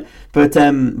Christmas, damn it. But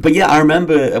yeah, I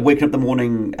remember waking up the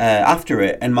morning after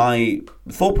it, and my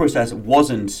thought process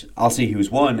wasn't I'll see who's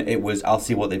won. It was I'll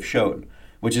see what they've shown.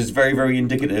 which is very, very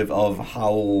indicative of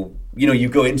how, you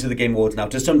go into the Game Awards now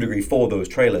to some degree for those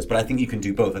trailers. But I think you can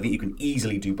do both. I think you can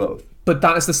easily do both. But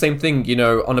that is the same thing,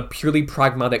 on a purely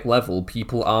pragmatic level,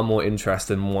 people are more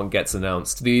interested in what gets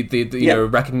announced. The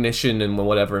recognition and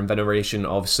whatever and veneration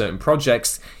of certain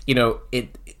projects,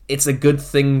 it's a good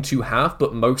thing to have,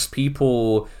 but most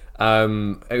people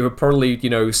who are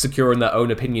probably, secure in their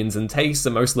own opinions and tastes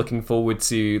are most looking forward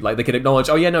to, like, they can acknowledge,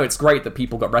 it's great that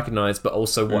people got recognized, but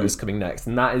also what is coming next.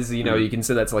 And that is, you can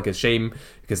say that's like a shame,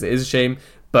 because it is a shame.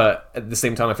 But at the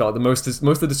same time, I felt like the most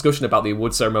of the discussion about the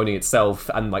award ceremony itself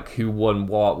and like who won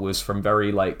what was from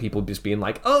very like people just being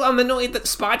like, oh, I'm annoyed that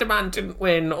Spider-Man didn't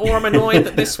win, or I'm annoyed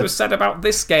that this was said about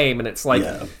this game, and it's like,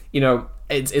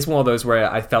 it's one of those where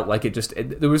I felt like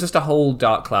there was just a whole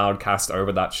dark cloud cast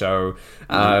over that show,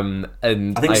 and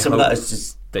I think some of that is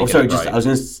just. I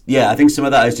think some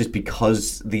of that is just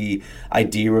because the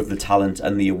idea of the talent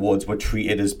and the awards were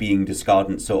treated as being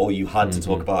discardant, so all you had to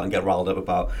talk about and get riled up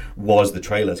about was the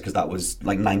trailers, because that was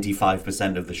like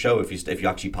 95% of the show. If you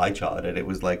actually pie charted it, it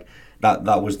was like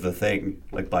that was the thing,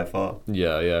 like, by far.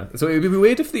 Yeah. So it would be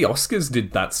weird if the Oscars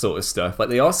did that sort of stuff. Like,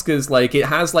 the Oscars, like, it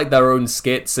has, like, their own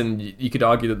skits, and you could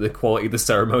argue that the quality of the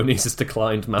ceremonies has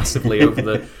declined massively over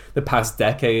the past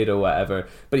decade or whatever.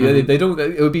 But, they don't...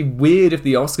 It would be weird if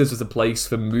the Oscars was a place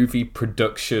for movie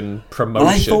production promotion.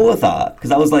 Well, I thought of that, because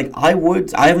I was like, I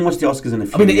haven't watched the Oscars in a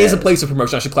few years. It is a place of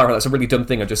promotion. I should clarify, that's a really dumb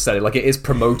thing I just said. Like, it is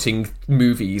promoting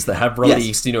movies that have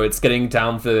released, it's getting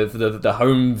down for the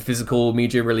home physical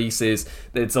media releases.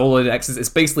 It's all in excess. It's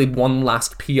basically one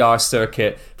last PR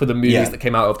circuit for the movies that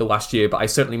came out over the last year. But I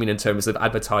certainly mean in terms of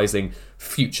advertising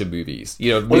future movies.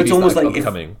 Movies it's almost that are like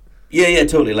upcoming. Yeah,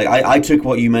 totally. Like, I took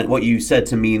what you said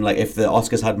to mean like if the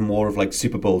Oscars had more of like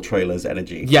Super Bowl trailers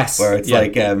energy. Yes, where it's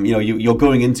like you're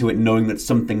going into it knowing that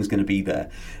something's going to be there.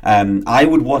 I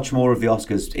would watch more of the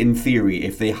Oscars in theory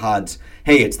if they had,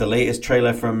 hey, it's the latest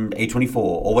trailer from A24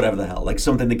 or whatever the hell, like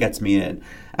something that gets me in.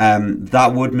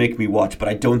 That would make me watch, but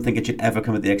I don't think it should ever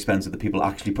come at the expense of the people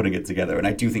actually putting it together. And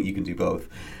I do think you can do both.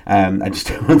 I just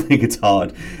don't think it's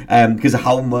hard, because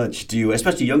how much do you,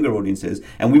 especially younger audiences,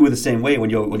 and we were the same way when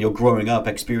you're growing up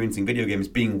experiencing video games,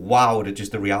 being wowed at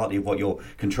just the reality of what you're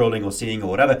controlling or seeing or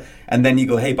whatever, and then you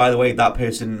go, hey, by the way, that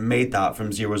person made that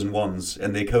from zeros and ones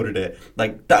and they coded it,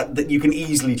 like that you can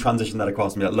easily transition that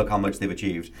across and be like, look how much they've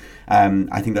achieved.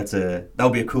 I think that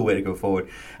would be a cool way to go forward.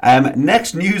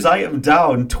 Next news item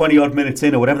down, 20 odd minutes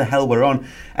in or whatever the hell we're on.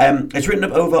 It's written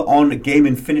up over on Game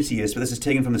Infinity, but this is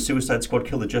taken from the Suicide Squad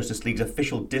Kill the Justice League's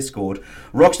official Discord.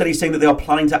 Rocksteady saying that they are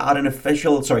planning to add an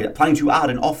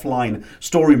offline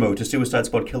story mode to Suicide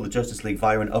Squad Kill the Justice League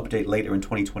via an update later in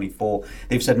 2024.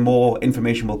 They've said more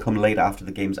information will come later after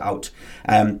the game's out.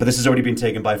 But this has already been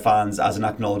taken by fans as an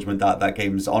acknowledgement that that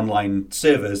game's online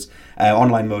servers,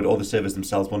 online mode, or the servers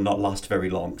themselves will not last very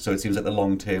long. So it seems like the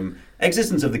long-term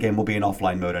existence of the game will be in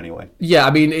offline mode anyway. Yeah,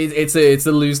 I mean, it's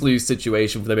a lose-lose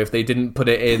situation for them. If they didn't put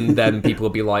it in, then people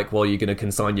will be like, well, you're going to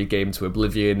consign your game to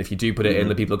oblivion. If you do put it in,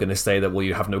 then people are going to say that, well,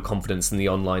 you have no confidence in the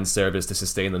online servers to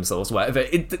sustain themselves. Whatever.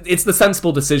 It's the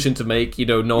sensible decision to make.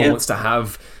 No one wants to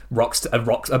have a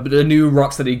new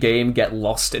Rocksteady game get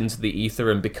lost into the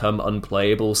ether and become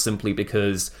unplayable simply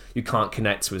because you can't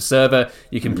connect to a server.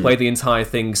 You can play the entire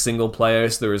thing single player,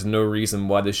 so there is no reason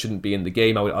why this shouldn't be in the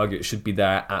game. I would argue it should be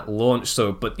there at launch.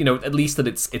 So, but at least that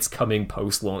it's coming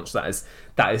post launch.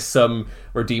 That is some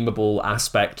redeemable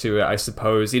aspect to it, I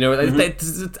suppose.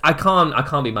 I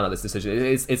can't be mad at this decision.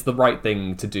 It's the right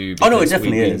thing to do. Oh no, it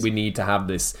definitely is. We need to have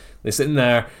this in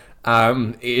there.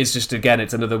 It's just, again,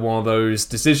 it's another one of those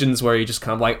decisions where you just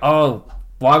kind of like, oh,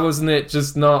 why wasn't it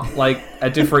just not like a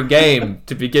different game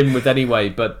to begin with anyway?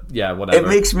 But yeah, whatever. It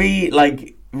makes me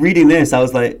like, reading this, I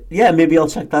was like, yeah, maybe I'll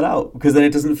check that out, because then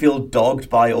it doesn't feel dogged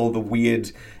by all the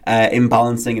weird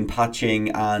imbalancing and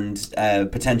patching and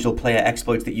potential player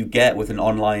exploits that you get with an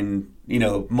online,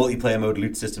 multiplayer mode,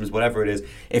 loot systems, whatever it is.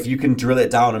 If you can drill it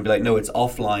down and be like, no, it's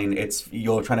offline,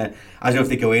 you're trying to, I don't know if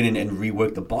they go in and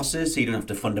rework the bosses, so you don't have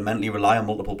to fundamentally rely on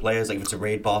multiple players, like if it's a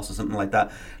raid boss or something like that.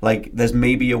 Like, there's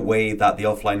maybe a way that the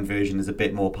offline version is a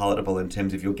bit more palatable in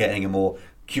terms of you're getting a more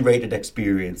curated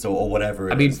experience or whatever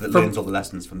it is that learns all the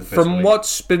lessons from the first from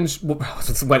what's been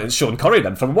went it's Sean Connery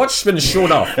then from what's been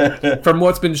shown off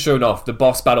the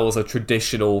boss battles are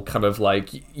traditional, kind of like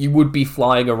you would be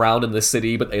flying around in the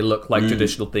city, but they look like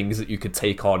traditional things that you could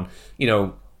take on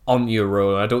on your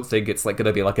own. I don't think it's like going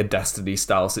to be like a Destiny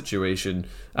style situation.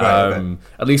 Right,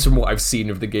 At least from what I've seen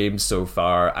of the game so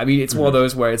far. I mean, it's one of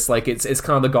those where it's like it's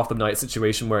kind of the Gotham Knights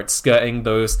situation where it's skirting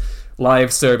those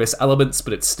live service elements,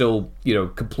 but it's still, you know,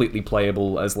 completely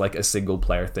playable as like a single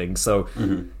player thing. So,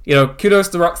 you know, kudos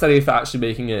to Rocksteady for actually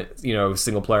making it, you know,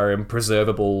 single player and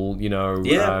preservable, you know,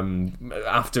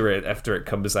 after it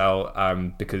comes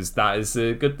out, because that is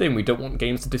a good thing. We don't want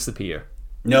games to disappear.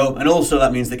 No, and also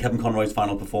that means that Kevin Conroy's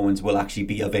final performance will actually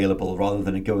be available rather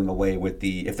than it going away with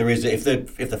the if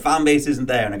the fan base isn't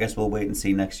there, and I guess we'll wait and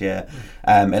see next year.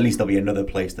 At least there'll be another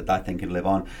place that thing can live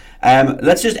on.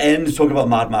 Let's just end talking about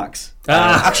Mad Max.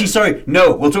 Actually, sorry,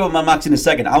 no, we'll talk about Mad Max in a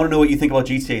second. I want to know what you think about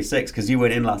GTA 6 because you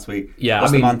weren't in last week. Yeah,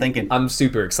 what's the man thinking? I'm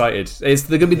super excited. It's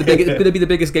going to be the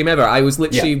biggest game ever. I was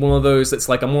literally one of those that's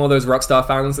like I'm one of those Rockstar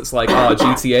fans that's like, oh,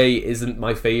 GTA isn't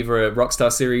my favorite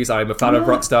Rockstar series. I'm a fan of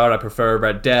Rockstar. I prefer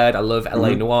Red Dead. I love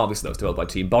LA Noire. Obviously, that was developed by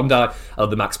Team Bondi. I love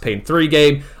the Max Payne 3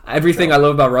 game. Everything I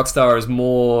love about Rockstar is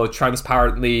more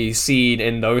transparently seen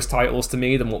in those titles to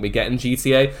me than what we get in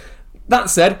GTA. That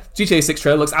said, GTA 6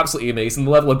 trailer looks absolutely amazing.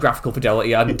 The level of graphical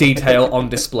fidelity and detail on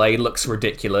display looks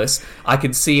ridiculous. I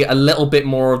can see a little bit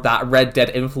more of that Red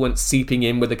Dead influence seeping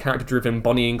in with the character-driven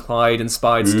Bonnie and Clyde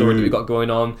inspired story that we've got going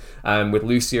on with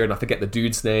Lucia, and I forget the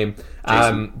dude's name.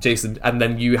 Jason. And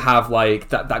then you have like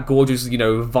that gorgeous, you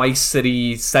know, Vice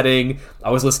City setting. I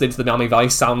was listening to the Miami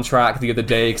Vice soundtrack the other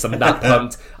day because I'm that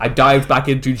pumped. I dived back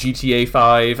into GTA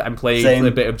 5 and played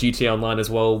a bit of GTA Online as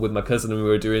well with my cousin, and we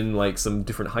were doing like some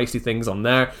different heisty things on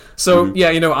there. So yeah,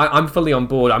 you know, I'm fully on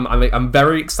board. I'm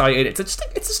very excited. It's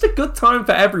just a good time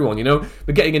for everyone. You know,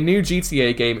 we're getting a new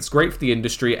GTA game. It's great for the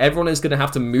industry. Everyone is going to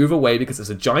have to move away because there's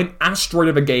a giant asteroid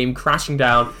of a game crashing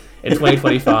down in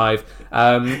 2025.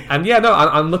 And yeah, no,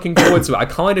 I'm looking forward to it. I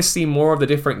kind of see more of the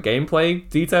different gameplay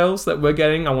details that we're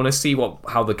getting. I want to see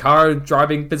how the car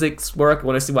driving physics work. I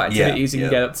want to see what activities you can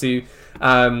get up to.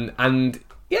 And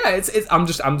yeah,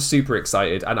 I'm super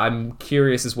excited, and I'm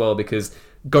curious as well because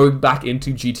going back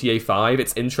into GTA 5,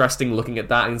 it's interesting looking at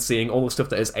that and seeing all the stuff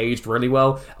that has aged really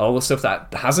well, all the stuff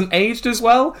that hasn't aged as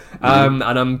well. And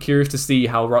I'm curious to see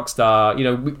how Rockstar, you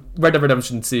know, Red Dead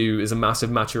Redemption 2 is a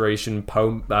massive maturation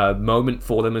moment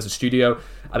for them as a studio.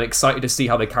 I'm excited to see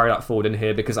how they carry that forward in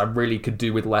here because I really could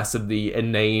do with less of the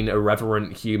inane,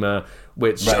 irreverent humor,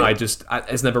 which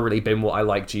has never really been what I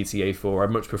like GTA for. I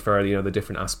much prefer, you know, the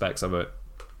different aspects of it.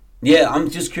 Yeah, I'm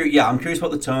just curious. Yeah, I'm curious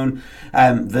about the tone.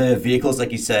 The vehicles,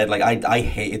 like you said, like I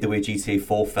hated the way GTA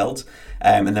 4 felt.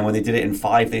 And then when they did it in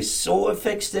 5, they sort of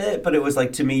fixed it, but it was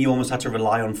like, to me, you almost had to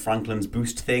rely on Franklin's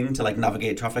boost thing to like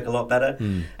navigate traffic a lot better.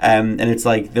 And it's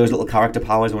like those little character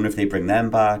powers, I wonder if they bring them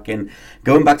back. And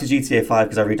going back to GTA 5,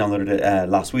 because I re-downloaded it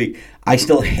last week, I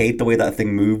still hate the way that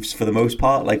thing moves for the most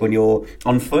part. Like when you're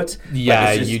on foot. Yeah,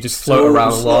 like you just float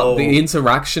around a lot. The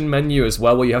interaction menu as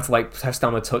well, where you have to like press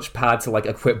down a touchpad to like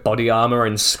equip body armor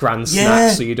and scran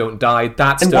snacks so you don't die.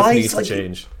 That stuff needs to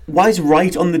change. Why is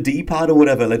right on the D-pad or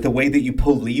whatever, like the way that you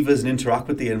pull levers and interact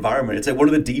with the environment? It's like one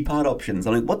of the D-pad options.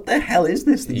 I'm like, what the hell is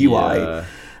this, the UI?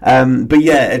 But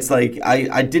yeah, it's like I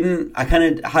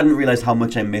kind of hadn't realized how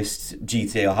much I missed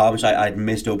GTA or how much I'd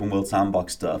missed open world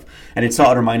sandbox stuff, and it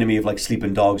started reminding me of like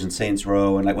Sleeping Dogs and Saints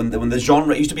Row, and like when the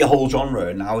genre, it used to be a whole genre,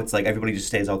 and now it's like everybody just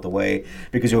stays out the way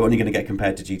because you're only going to get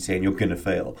compared to GTA and you're going to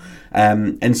fail.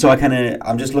 And so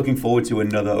I'm just looking forward to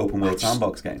another open world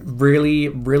sandbox game. Really,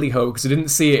 really hope, because I didn't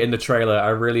see it in the trailer, I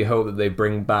really hope that they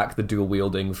bring back the dual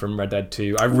wielding from Red Dead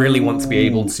 2. I really want to be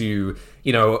able to,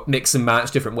 you know, mix and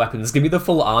match different weapons. Give me the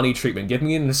full Arnie treatment. Give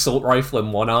me an assault rifle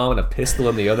in one arm and a pistol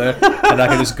in the other, and I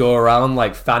can just go around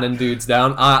like fanning dudes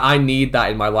down. I need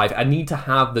that in my life. I need to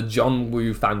have the John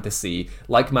Woo fantasy,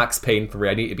 like Max Payne 3.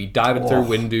 I need to be diving through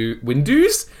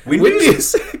windows. Can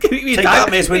you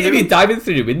be diving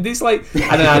through windows, like,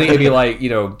 and then I need to be like, you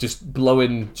know, just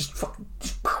blowing,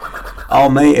 Oh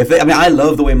mate, I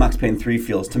love the way Max Payne 3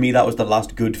 feels. To me, that was the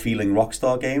last good feeling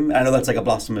Rockstar game. I know that's like a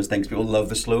blasphemous thing, because people love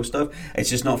the slow stuff. It's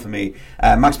just not for me.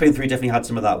 Max Payne 3 definitely had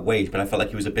some of that weight, but I felt like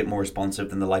he was a bit more responsive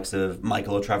than the likes of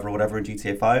Michael or Trevor or whatever in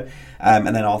GTA 5,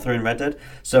 and then Arthur in Red Dead.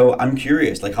 So I'm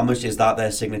curious, like, how much is that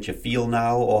their signature feel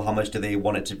now, or how much do they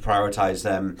want it to prioritize,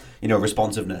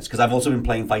 responsiveness? Because I've also been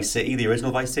playing Vice City, the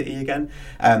original Vice City again,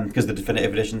 because the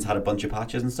definitive editions had a bunch of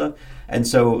patches and stuff, and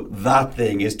so that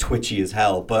thing is twitchy as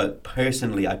hell. But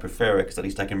personally, I prefer it because at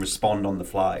least I can respond on the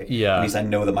fly. Yeah. At least I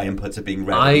know that my inputs are being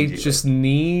read. I just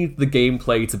need the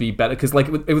gameplay to be better because, like,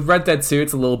 with Red Dead 2,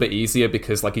 it's a little bit easier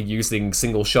because, like, you're using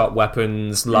single shot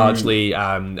weapons largely,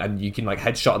 and you can like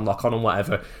headshot and lock on and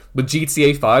whatever. With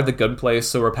GTA 5, the gunplay is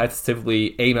so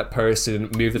repetitively aim at person,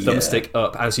 move the thumbstick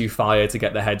up as you fire to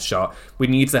get the headshot. We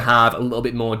need to have a little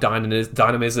bit more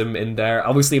dynamism in there.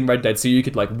 Obviously, in Red Dead 2, you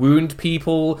could like wound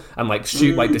people and like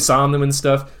shoot, like disarm them and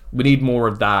stuff. We need more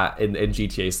of that in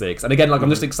GTA 6. And again, like I'm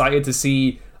just excited to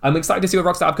see. I'm excited to see what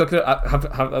Rockstar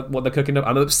have what they're cooking up.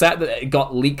 I'm upset that it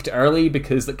got leaked early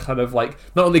because it kind of like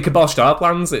not only kiboshed our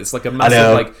plans, it's like a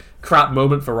massive like crap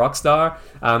moment for Rockstar.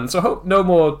 So I hope no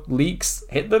more leaks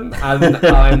hit them, and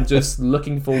I'm just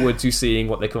looking forward to seeing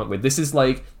what they come up with. This is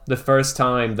like the first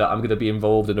time that I'm going to be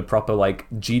involved in a proper like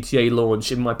GTA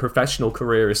launch in my professional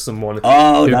career as someone who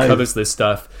covers this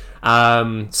stuff. So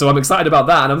I'm excited about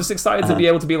that, and I'm just excited to be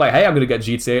able to be like, hey, I'm going to get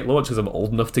GTA at launch because I'm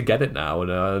old enough to get it now,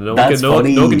 and no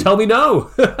one can tell me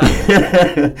no.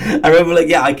 I remember,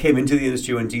 like, I came into the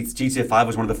industry when GTA 5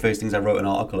 was one of the first things I wrote an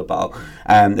article about.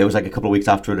 It was like a couple of weeks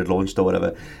after it had launched or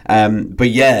whatever. But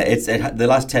the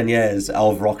last 10 years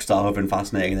of Rockstar have been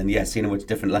fascinating, and then seeing which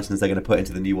different lessons they're going to put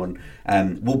into the new one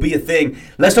will be a thing.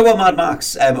 Let's talk about Mad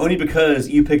Max, only because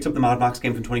you picked up the Mad Max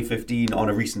game from 2015 on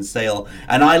a recent sale,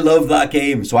 and I love that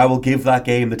game, so I will give that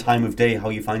game the time of day. How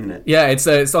are you finding it? Yeah, it's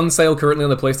on sale currently on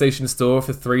the PlayStation Store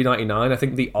for $3.99. I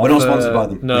think the offer... We're not sponsored by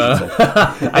them. No.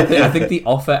 I think the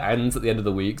offer ends at the end of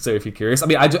the week, so if you're curious. I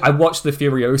mean, I watched the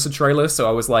Furiosa trailer, so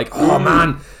I was like, oh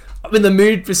man, I'm in the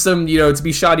mood for some, to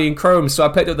be shiny and chrome. So I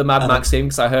picked up the Mad Max game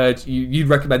because I heard you'd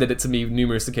recommended it to me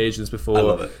numerous occasions before. I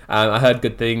love it. I heard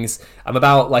good things. I'm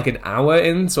about like an hour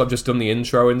in, so I've just done the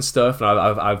intro and stuff, and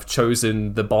I've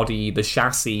chosen the body, the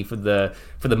chassis for the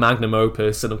magnum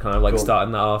opus, and I'm kind of like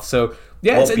starting that off. So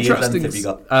yeah, what it's interesting. Have you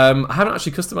got? I haven't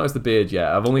actually customized the beard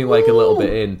yet. I've only like a little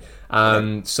bit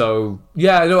in. So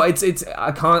yeah, no, it's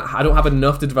I don't have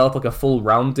enough to develop like a full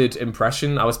rounded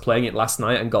impression. I was playing it last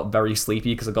night and got very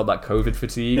sleepy because I got that COVID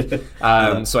fatigue.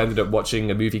 So I ended up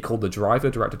watching a movie called The Driver,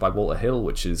 directed by Walter Hill,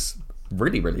 which is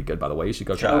really, really good, by the way. You should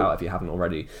go check it out if you haven't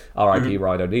already. R.I.P.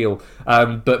 Ryan O'Neal.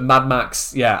 But Mad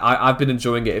Max, I've been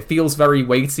enjoying it. It feels very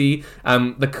weighty.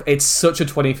 It's such a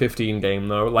 2015 game,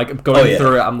 though. Like, going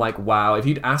through it, I'm like, wow. If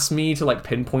you'd asked me to, like,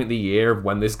 pinpoint the year of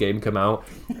when this game came out,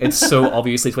 it's so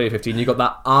obviously 2015. You got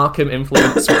that Arkham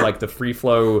influence with, like, the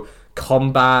free-flow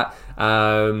combat,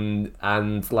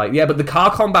 and like but the car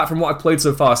combat from what I've played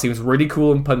so far seems really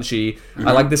cool and punchy.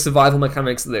 I like the survival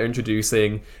mechanics that they're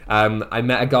introducing. I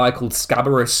met a guy called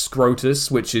Scabarus Scrotus,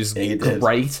 which is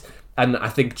great. And I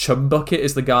think Chumbucket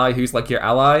is the guy who's like your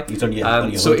ally.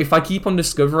 So if I keep on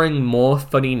discovering more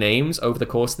funny names over the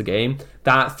course of the game,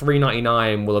 that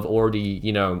 $3.99 will have already,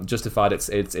 justified its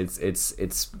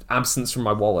absence from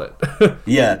my wallet.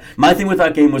 Yeah, my thing with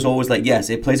that game was always like, yes,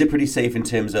 it plays it pretty safe in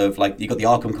terms of like you got the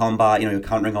Arkham combat, you're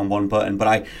countering on one button,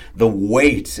 but the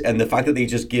weight and the fact that they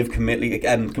just give completely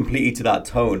to that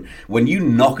tone. When you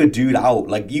knock a dude out,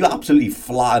 like you absolutely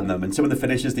flatten them, and some of the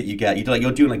finishes that you get,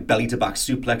 you're doing like belly to back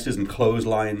suplexes and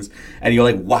clotheslines, and you're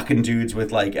like whacking dudes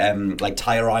with like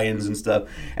tire irons and stuff,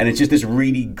 and it's just this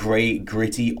really great,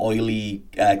 gritty, oily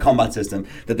combat system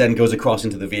that then goes across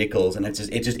into the vehicles, and it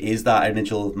just is that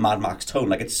initial Mad Max tone.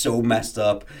 Like it's so messed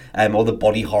up, all the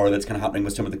body horror that's kind of happening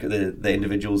with some of the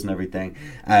individuals and everything.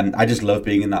 I just love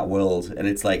being in that world, and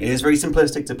it's like it is very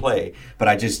simplistic to play, but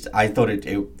I thought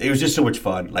it was just so much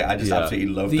fun. Like I just absolutely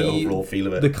loved the overall feel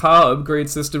of it. The car upgrade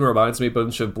system reminds me a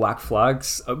bunch of Black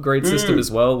Flag's upgrade system as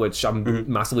well, which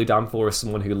I'm massively down for as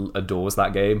someone who adores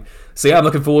that game. So yeah, I'm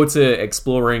looking forward to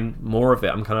exploring more of it.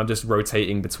 I'm kind of just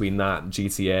rotating between that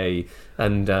GTA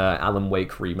and Alan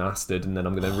Wake remastered, and then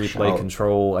I'm going to replay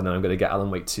Control, and then I'm going to get Alan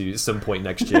Wake 2 at some point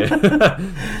next year.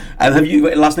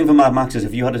 And last thing for Mad Max is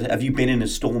have you been in a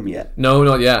storm yet? No,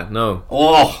 not yet. No.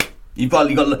 Oh. You've got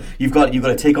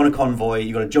to take on a convoy.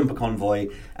 You've got to jump a convoy.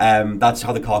 That's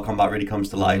how the car combat really comes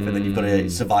to life. And then you've got to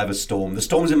survive a storm. The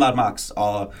storms in Mad Max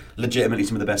are legitimately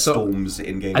some of the best storms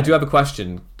in game. I do have a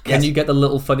question. Can you get the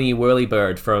little funny whirly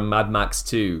bird from Mad Max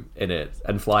 2 in it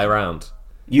and fly around?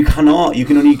 You cannot. You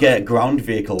can only get ground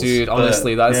vehicles. Dude,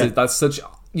 honestly, that's such.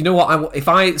 You know what?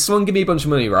 If someone give me a bunch of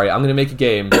money, right? I'm going to make a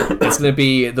game. It's going to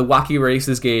be the Wacky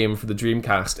Races game for the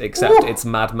Dreamcast, except it's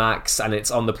Mad Max and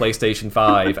it's on the PlayStation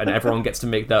 5, and everyone gets to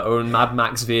make their own Mad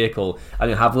Max vehicle. And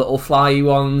you'll have little flyy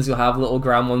ones, you'll have little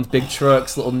ground ones, big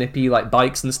trucks, little nippy like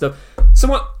bikes and stuff.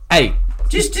 Hey,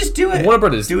 Just do it. Warner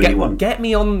Brothers, do what you want. Get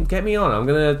me on. I'm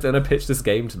gonna pitch this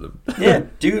game to them. Yeah,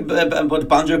 do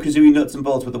Banjo-Kazooie nuts and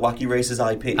bolts with the Wacky Races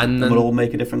IP, and we'll all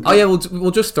make a different. Oh yeah,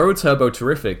 we'll just throw Turbo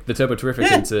Terrific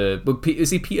into. Is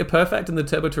he Peter Perfect in the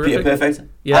Turbo Terrific? Peter Perfect.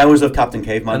 Yeah, I always love Captain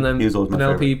Caveman. And then he was always my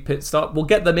Penelope favorite. Pit Stop. We'll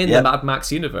get them in the Mad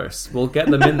Max universe. We'll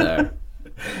get them in there.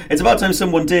 It's about time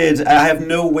someone did. I have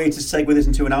no way to segue this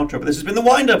into an outro, but this has been the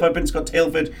wind-up. I've been Scott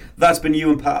Tailford. That's been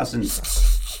Ewan Patterson.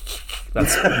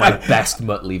 That's my best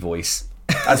Muttley voice.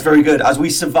 That's very good. As we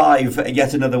survive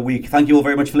yet another week, thank you all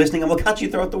very much for listening, and we'll catch you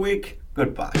throughout the week.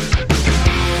 Goodbye.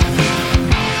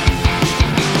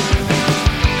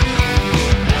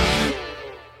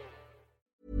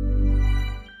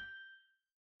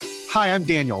 Hi, I'm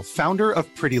Daniel, founder of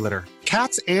Pretty Litter.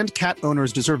 Cats and cat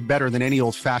owners deserve better than any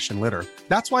old-fashioned litter.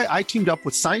 That's why I teamed up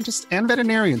with scientists and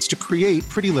veterinarians to create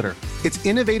Pretty Litter. Its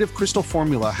innovative crystal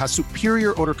formula has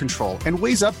superior odor control and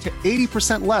weighs up to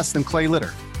 80% less than clay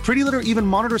litter. Pretty Litter even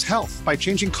monitors health by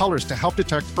changing colors to help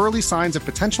detect early signs of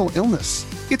potential illness.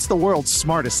 It's the world's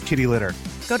smartest kitty litter.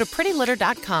 Go to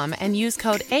prettylitter.com and use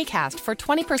code ACAST for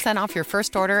 20% off your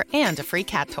first order and a free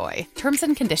cat toy. Terms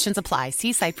and conditions apply.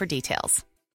 See site for details.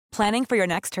 Planning for your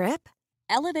next trip?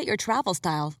 Elevate your travel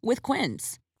style with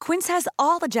Quince. Quince has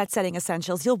all the jet-setting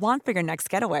essentials you'll want for your next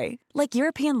getaway, like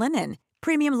European linen,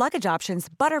 premium luggage options,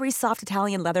 buttery soft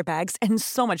Italian leather bags, and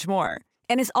so much more.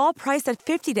 And is all priced at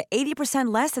 50 to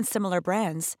 80% less than similar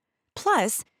brands.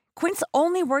 Plus, Quince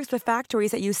only works with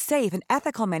factories that use safe and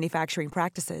ethical manufacturing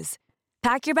practices.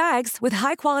 Pack your bags with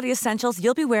high-quality essentials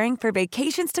you'll be wearing for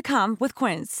vacations to come with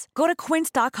Quince. Go to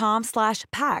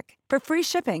quince.com/pack for free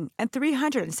shipping and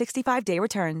 365-day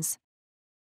returns.